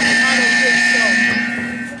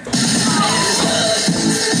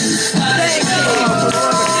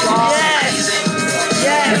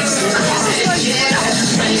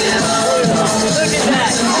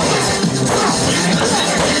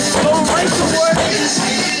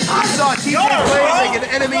 I saw TJ Blaze make an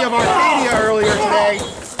enemy of Arcadia earlier today.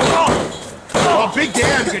 While Big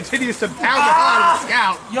Dan continues to pound the hot of the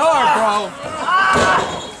Scout.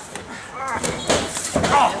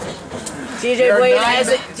 TJ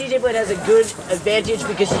Blade has a good advantage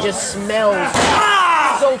because he just smells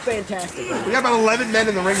so fantastic. We got about 11 men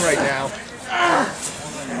in the ring right now.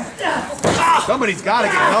 Somebody's got to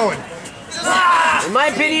get going. In my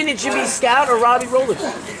opinion, it should be Scout or Robbie Roller.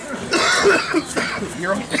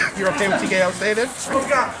 You're okay with TKO staying in?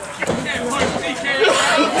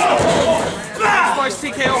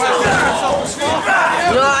 TKO has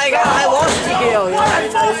I lost TKO. You know, I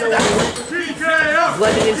didn't know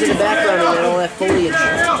blending into the background and all that foliage. It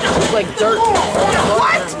looked like dirt.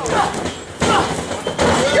 What?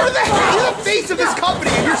 You're the face of this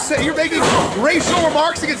company, and you're making racial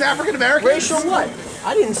remarks against African Americans. Racial what?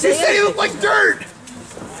 I didn't say. You said he looked like dirt.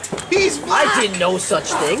 He's black. I didn't know such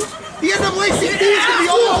thing. The NAACP is gonna be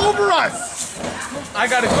all over us. I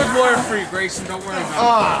got a good lawyer for you, Grayson. Don't worry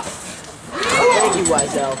about it. Thank you,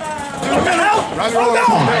 Wiesel. Robbie Roller.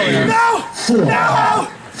 5, 4,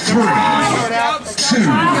 3, 2,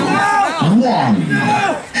 1.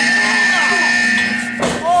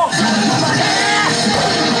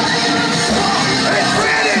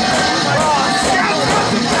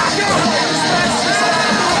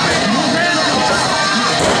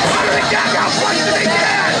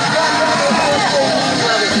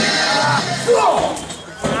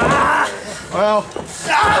 Well,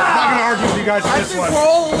 I'm not gonna argue with you guys on this one. I think we're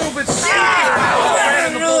all a little bit smarter now.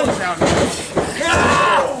 Brandon the Bull's out here.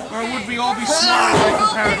 Or would we all be smarter by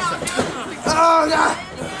comparison?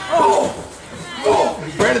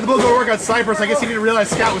 Brandon the Bull go work on Cypress. I guess he didn't realize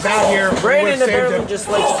Scout was out here. Brandon apparently just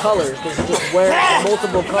likes colors because he just wears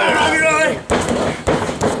multiple colors.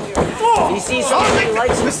 He sees something he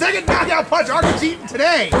likes. The second knockout punch Arkum's eaten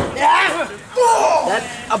today. That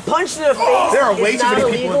a punch to the face. There are way is too not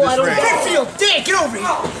many people illegal. in this ring. Dick, get over here.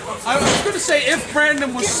 I was going to say, if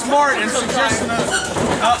Brandon was smart and suggesting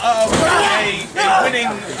a winning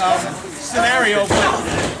scenario, but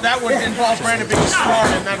that would involve Brandon being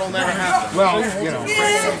smart, and that'll never happen. Well, you know,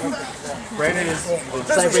 Brandon is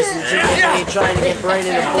Cypress and Jimmy trying to get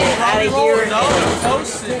Brandon to pull out of here. No,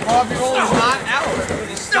 close. Robbie Roller's not out.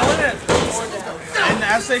 He's still in it. And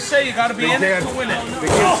as they say, you got to be in it to win it. The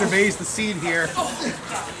kid surveys the scene here.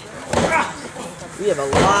 We have a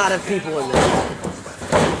lot of people in this.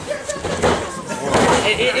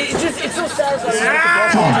 It's so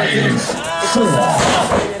satisfying. 5, 4,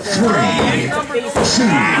 3, 2,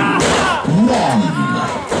 1.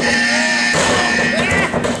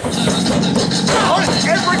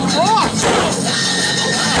 Every cross!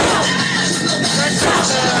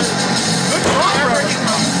 Good cross,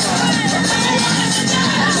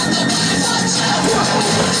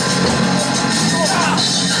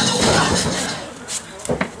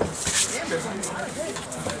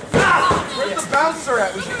 Where's the bouncer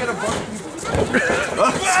at? We should get a bunch of people.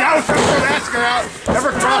 Scout comes from Asker out. Never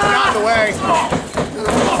crossed out of the way.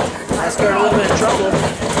 Asker in a little bit of trouble.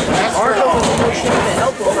 Arkum was pushing to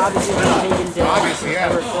help him. Obviously, he's taken down. Obviously, yeah.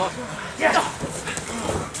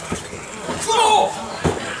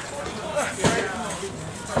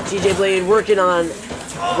 TJ Blade working on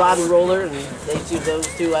Robbie Roller, and those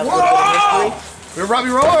two have a little bit of history. We're Robbie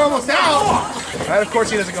Roller almost out. And of course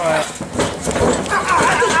he doesn't go out.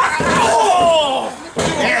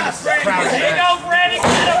 Man, this is a crowd.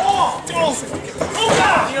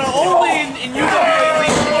 You know, only in UWA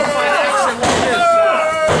Elite can you find action like this.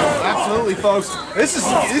 Absolutely, folks. This is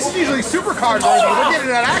usually supercard worthy. We're getting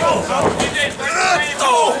that action.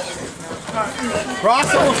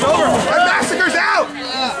 Cross almost over. And Massacre's out.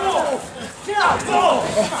 You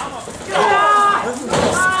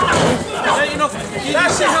know, you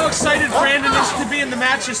see how excited Brandon is to be in the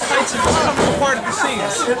match. His tights are just coming apart at the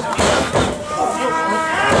seams.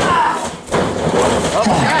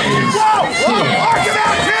 Arkum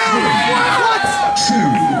out too! What?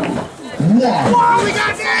 2, 1. What do we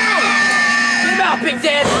got now? Get him out, Big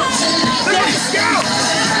Dan! Look at the Scout!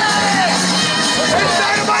 It's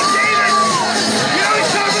Dynamite Davis! You know he's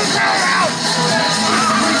coming to the crowd out!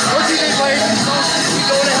 What's he think, Blade? We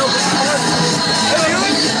go to help him.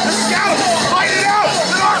 The Scout! Fight it out!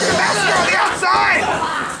 The Arkum Massacre on the outside!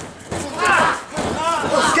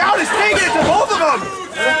 The Scout is taking it to both of them!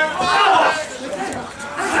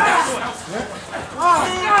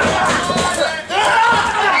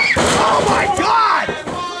 Oh my God!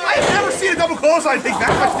 I've never seen a double clothesline take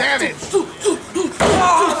that much damage.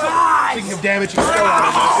 Speaking of damage, he's still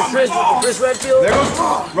out. Chris Redfield. There goes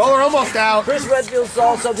Roller almost out. Chris Redfield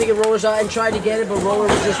saw something in Roller's eye and tried to get it, but Roller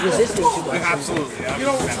was just resisting too much. Absolutely. You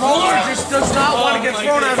know, Roller just does not want to get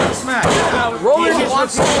thrown out of this match. Roller He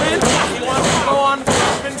wants to win. He wants to go on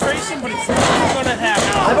Vin Grayson, but it's not going to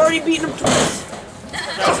happen. I've already beaten him twice.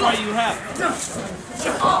 That's why you have.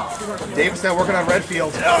 Davis now working on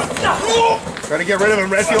Redfield. Trying to get rid of him.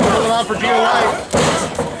 Redfield holding on for DOI.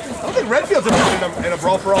 I don't think Redfield's in a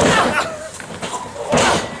brawl for all.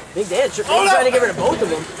 Big Dan trying to get rid of both of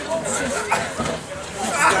them.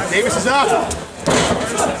 Davis is up.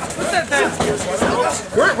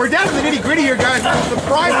 We're down to the nitty gritty here, guys. The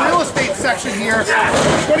prime real estate section here.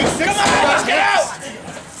 26.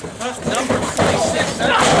 Number 26.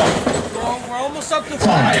 We're almost up to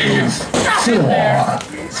 5, 4,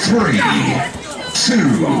 3, 2,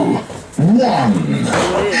 1.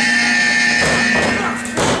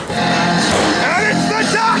 And it's the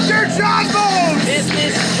Dr. John Bones! This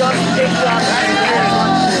is just big job.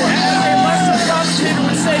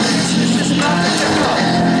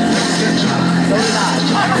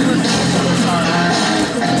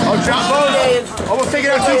 Oh, John Bose almost taking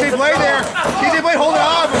out TJ Blade there. TJ Blade holding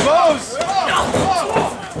on for Bose.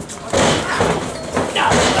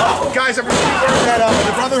 Guys, I'm really worried that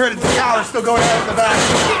the Brotherhood and Scout are still going out in the back.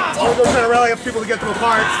 We're trying to rally up people to get them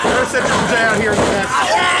apart. We're going to set Triple J out here in the back.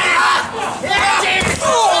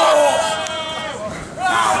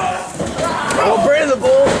 Well, Brandon the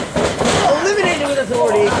Bull eliminated with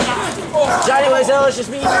authority. Johnny Weisel is just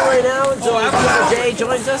meeting you right now until Jay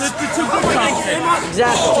joins us.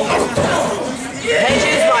 Exactly.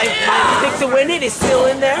 Hedges, my pick to win it is still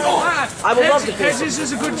in there. I would love to pick. Hedges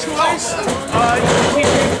is a good choice.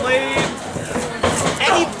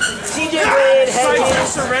 TJ Blade,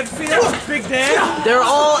 Hedges, Redfield, Big Dan. They're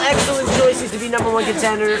all excellent choices to be #1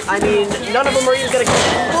 contender. I mean, none of them are even going to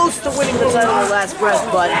get close to winning the title on last breath,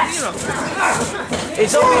 but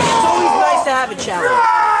it's always nice to have a challenge.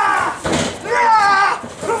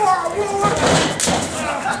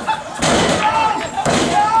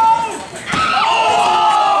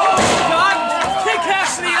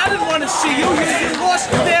 See you lost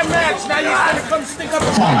the damn match. Now you're gonna come stick up.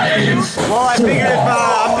 5. Well, I figured if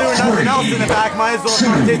I'm doing nothing else in the back, might as well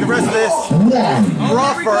take the rest of this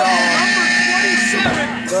Brawl for all. Number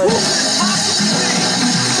 27.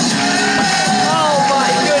 Oh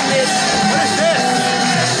my goodness! What is this?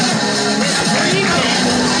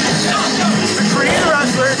 The Creator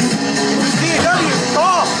Wrestlers. CW.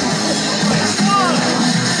 Brawl.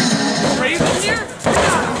 Raven here?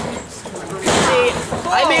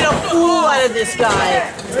 I made a fool out of this guy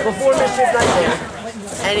before Mischief Nightmare,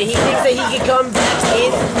 and he thinks that he can come back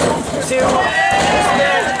in to this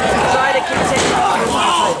match and try to contend for the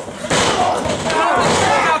title.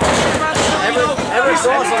 Everett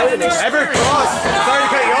Cross eliminated. Everett Cross, sorry to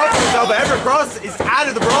cut you off, but Everett Cross is out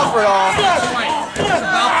of the Brawl for it all.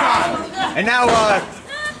 And now,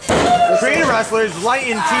 Creative Wrestlers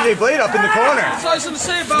lighting TJ Blade up in the corner. So I was going to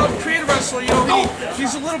say about Creative Wrestler, you know,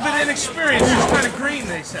 he's a little bit inexperienced. He's kind of green,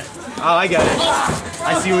 they say. Oh, I get it.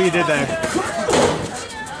 I see what you did there.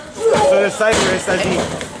 So the Cypress as he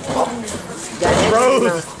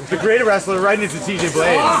throws the Creative Wrestler right into TJ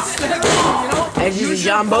Blade. Hedges and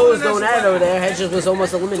John Bo is going at it over there. Hedges was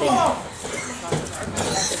almost eliminated.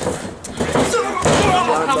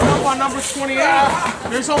 Coming up on number 28.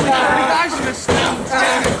 There's only 30 guys in this thing.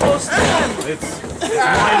 Close to 10. It's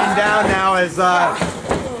winding down now as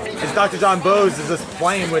Dr. John Bose is just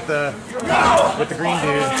playing with the green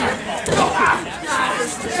dude.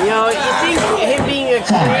 You know, you think him being a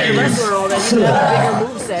creative wrestler and all that, he would have a bigger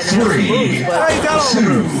moveset and have some moves, but he got all the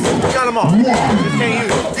moves. He got them all. Just can't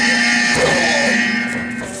use them.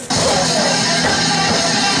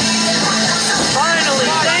 Finally,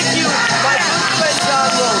 thank you, my good friend John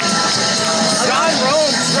Rome. John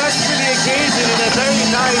Rome dressed for the occasion in a very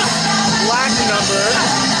nice black number.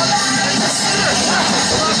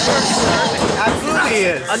 Absolutely he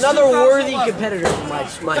is. Another worthy competitor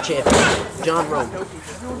for my champion, John Rome.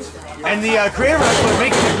 And the Creative Wrestler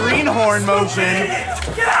making the greenhorn motion.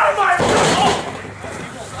 Get out of my room!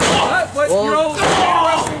 But, you know,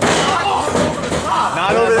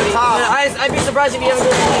 not over the top. I'd be surprised if he ever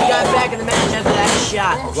got back in the match after that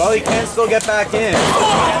shot. Well, he can still get back in.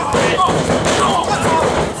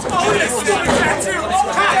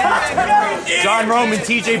 John Rome and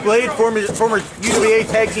TJ Blade, former UWA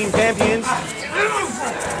Tag Team Champions,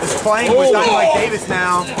 is playing with Dynamite Davis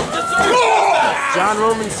now. John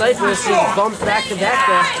Rome and Cypress just bumped back to back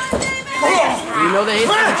there. You know the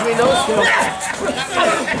history between those two.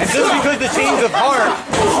 And just because the change of heart,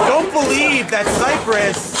 don't believe that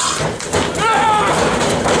Cypress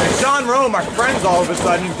and John Rome are friends all of a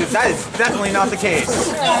sudden, because that is definitely not the case.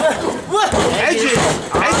 Edges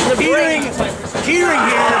teetering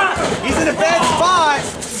here. He's in a bad spot.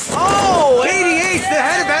 Oh, KDH, the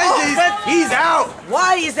head of Edges, he's out.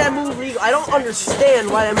 Why is that move legal? I don't understand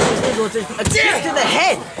why that move is legal. It's a kick to the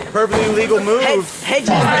head. Perfectly legal move. Hedges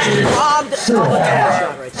robbed.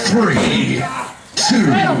 4, 3,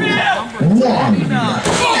 2, 1.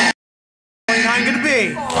 Not gonna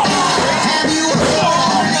be.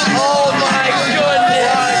 Oh my goodness.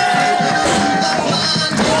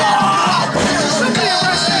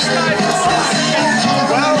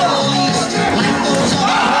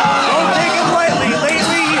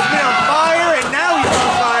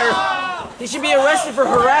 He should be arrested for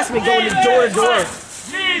harassment going to door to door.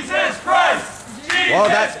 Jesus Christ! Well,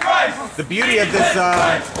 that's the beauty of this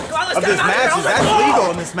match is that's legal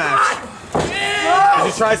in this match.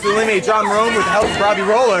 As he tries to eliminate John Rome with the help of Robbie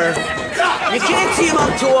Roller. You can't see him up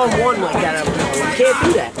 2-on-1 like that. You can't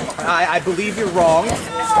do that. I believe you're wrong.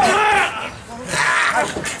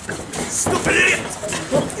 Stupid idiot!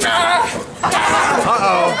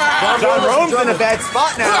 Uh-oh. John Rome's in a bad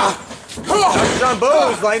spot now. John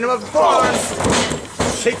Bo's lighting him up with forearms.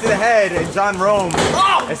 Kick to the head, and John Rome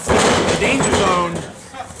escapes from the danger zone.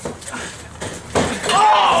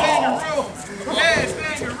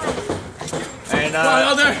 And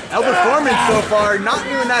Elder Foreman so far not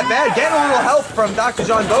doing that bad. Getting a little help from Dr.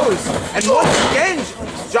 John Bose. And once again,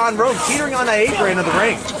 John Rome teetering on that apron of the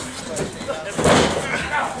ring.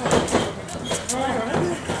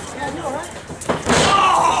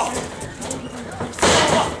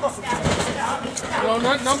 Well,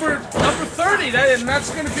 number 30, and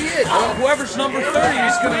that's going to be it. Whoever's number 30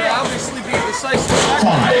 is going to obviously be a decisive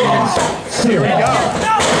factor. Here we go.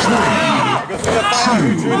 Goes through the fire,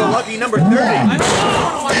 who drew the lucky number 30.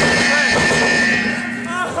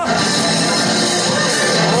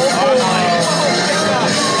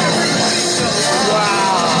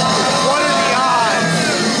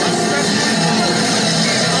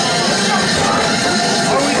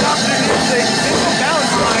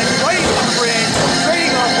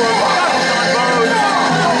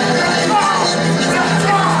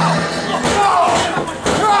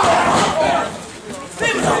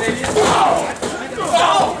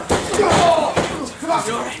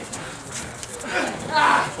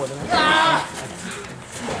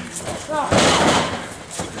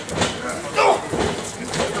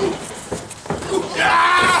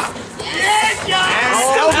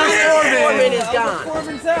 Foreman is gone.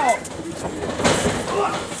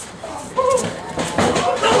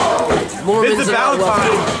 Vincent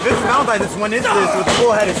Valentine just went into this with a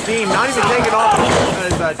full head of steam, not even taking off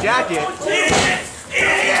his jacket.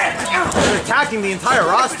 They're attacking the entire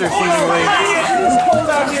roster seemingly. It's cold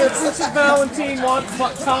out here. Vincent Valentine wants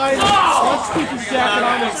time. Wants to keep his jacket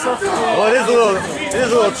on. It's so cold. Well, it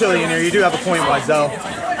is a little chilly in here. You do have a point, Wiesel.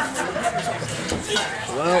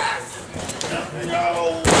 Well,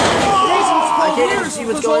 I can't even see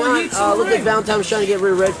what's going on. Look like Valentine was trying to get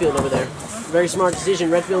rid of Redfield over there. Very smart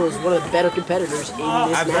decision. Redfield is one of the better competitors in this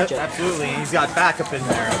matchup. Absolutely, he's got backup in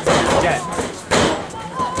there. Yeah.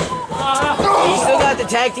 He's still got the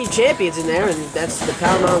tag team champions in there, and that's the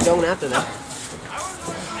Paramount going after them.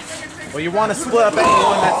 Well, you want to split up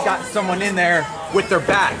anyone that's got someone in there with their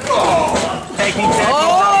back. Tag team champions,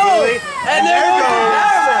 absolutely. And there goes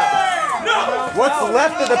Paramount. What's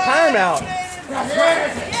left of the Paramount?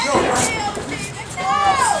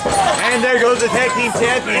 And there goes the tag team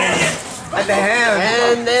champions. At the hand.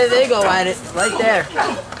 And there they go at it, right there.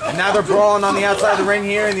 And now they're brawling on the outside of the ring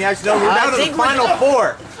here in the Action Zone. We're down to the final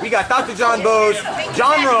four. We got Dr. John Bose,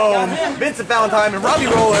 John Rome, Vincent Valentine, and Robbie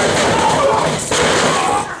Roller.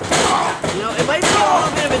 You know, it might be a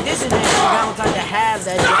little bit of a disadvantage for Valentine to have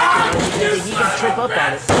that jacket because he can trip up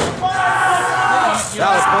on it.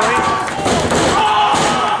 That was point.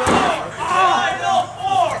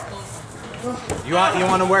 You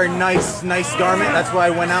want to wear a nice garment. That's why I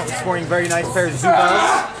went out and sporting very nice pair of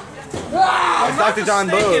Zubas. It's Dr. John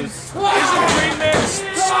Bose. Isn't Green Man's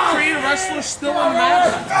Creed wrestler still in the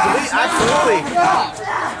match? Absolutely.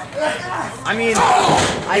 I mean,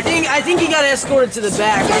 I think he got escorted to the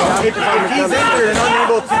back. If he's injured and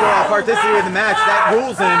unable to participate in the match, that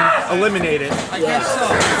rules him eliminated. I guess so.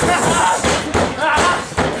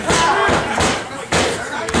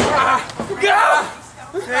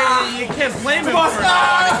 Hey, you can't blame him for come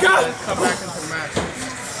back into the match.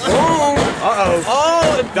 Uh-oh.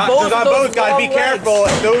 Dr. John Bose got to be careful.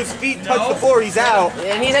 If those feet touch the floor, he's out.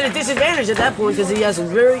 And he's at a disadvantage at that point because he has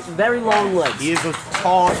very, very long legs. He is a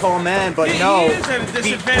tall man, but no. He is at a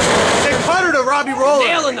disadvantage. They cutter to Robbie Roller.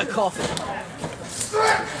 Nail in the coffin.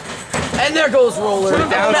 And there goes Roller. It's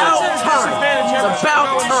about time. It's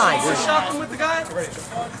about time. We're shocking with the guy.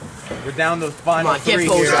 We're down to the final three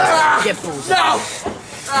here. Get Bose. No!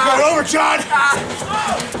 Get over, John!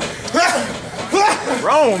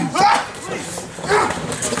 Rome! Boom!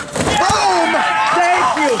 Thank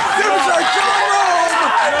you! Superstar John Rome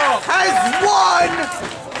has won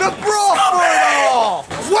the Brawl for it all!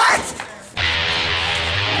 What?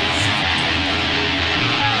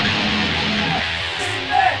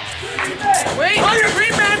 Wait,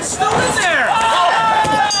 Green Man's still in there!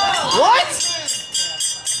 What?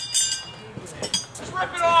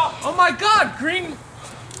 Rip it off! Oh my God, Green...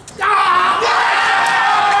 That's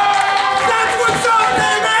what's up,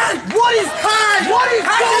 man! What is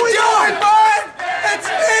going on?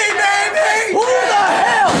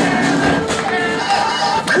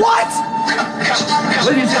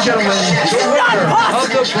 gentlemen, the winner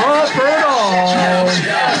of the Brawl for It All,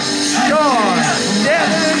 Sean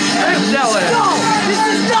McNelis. No, this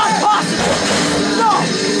is not possible. No,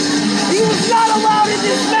 he was not allowed in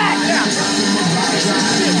this match.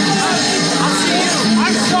 I'll see you.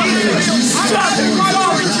 I'm sorry.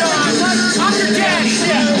 I'm your daddy.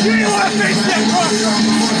 You didn't want to face that cross.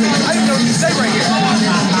 I didn't know what you said right here.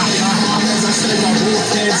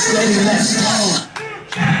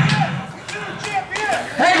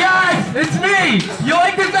 Hey guys, it's me. You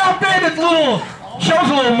like this outfit? It's shows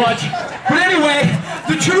a little much. But anyway,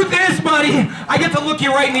 the truth is, buddy, I get to look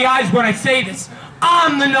you right in the eyes when I say this.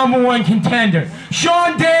 I'm the #1 contender.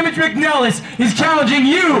 Sean Damage McNelis is challenging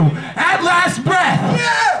you at last breath.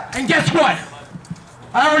 Yeah. And guess what?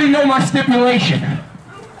 I already know my stipulation.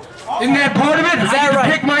 Isn't that part of it? Is that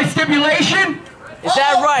right? Pick my stipulation? Is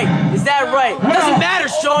that right? Is that right? Well, doesn't matter,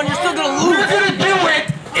 Sean. You're still gonna lose. We're gonna do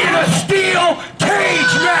it in a steel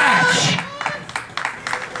cage match.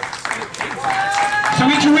 So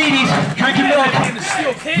eat your Wheaties, drink your milk,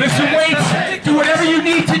 lift some weights, do whatever you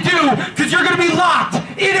need to do, because you're gonna be locked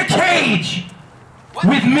in a cage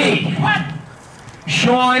with me,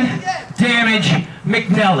 Sean Damage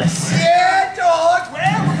McNelis. Yeah, dog.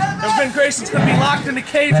 And Vin Grayson's gonna be locked in the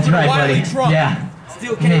cage That's with right, a wily buddy. trunk. Yeah.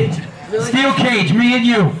 Steel cage. Really? Steel cage, me and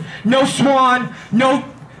you. No Swan, no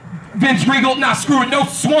Vince Regal, nah, screw it, no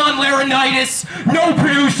Swan laryngitis, no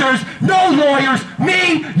producers, no lawyers,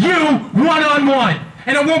 me, you, one-on-one.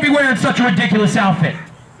 And I won't be wearing such a ridiculous outfit.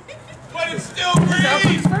 But it's still green.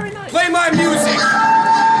 Play my music.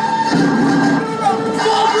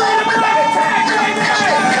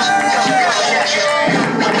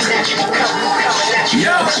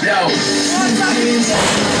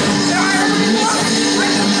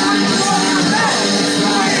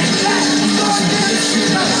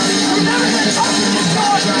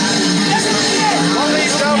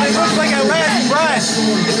 Ladies and gentlemen, it looks like at last breath,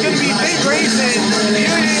 it's going to be Vin Grayson, the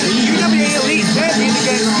UWA Elite Champion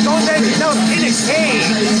against Sean Damage McNelis in a cage.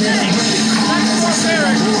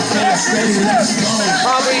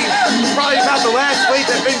 Probably about the last weight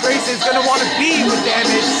that Vin Grayson is going to want to be with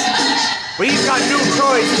Damage. But he's got no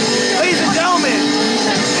choice. Ladies and gentlemen,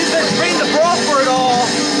 this has been the Brawl for It All.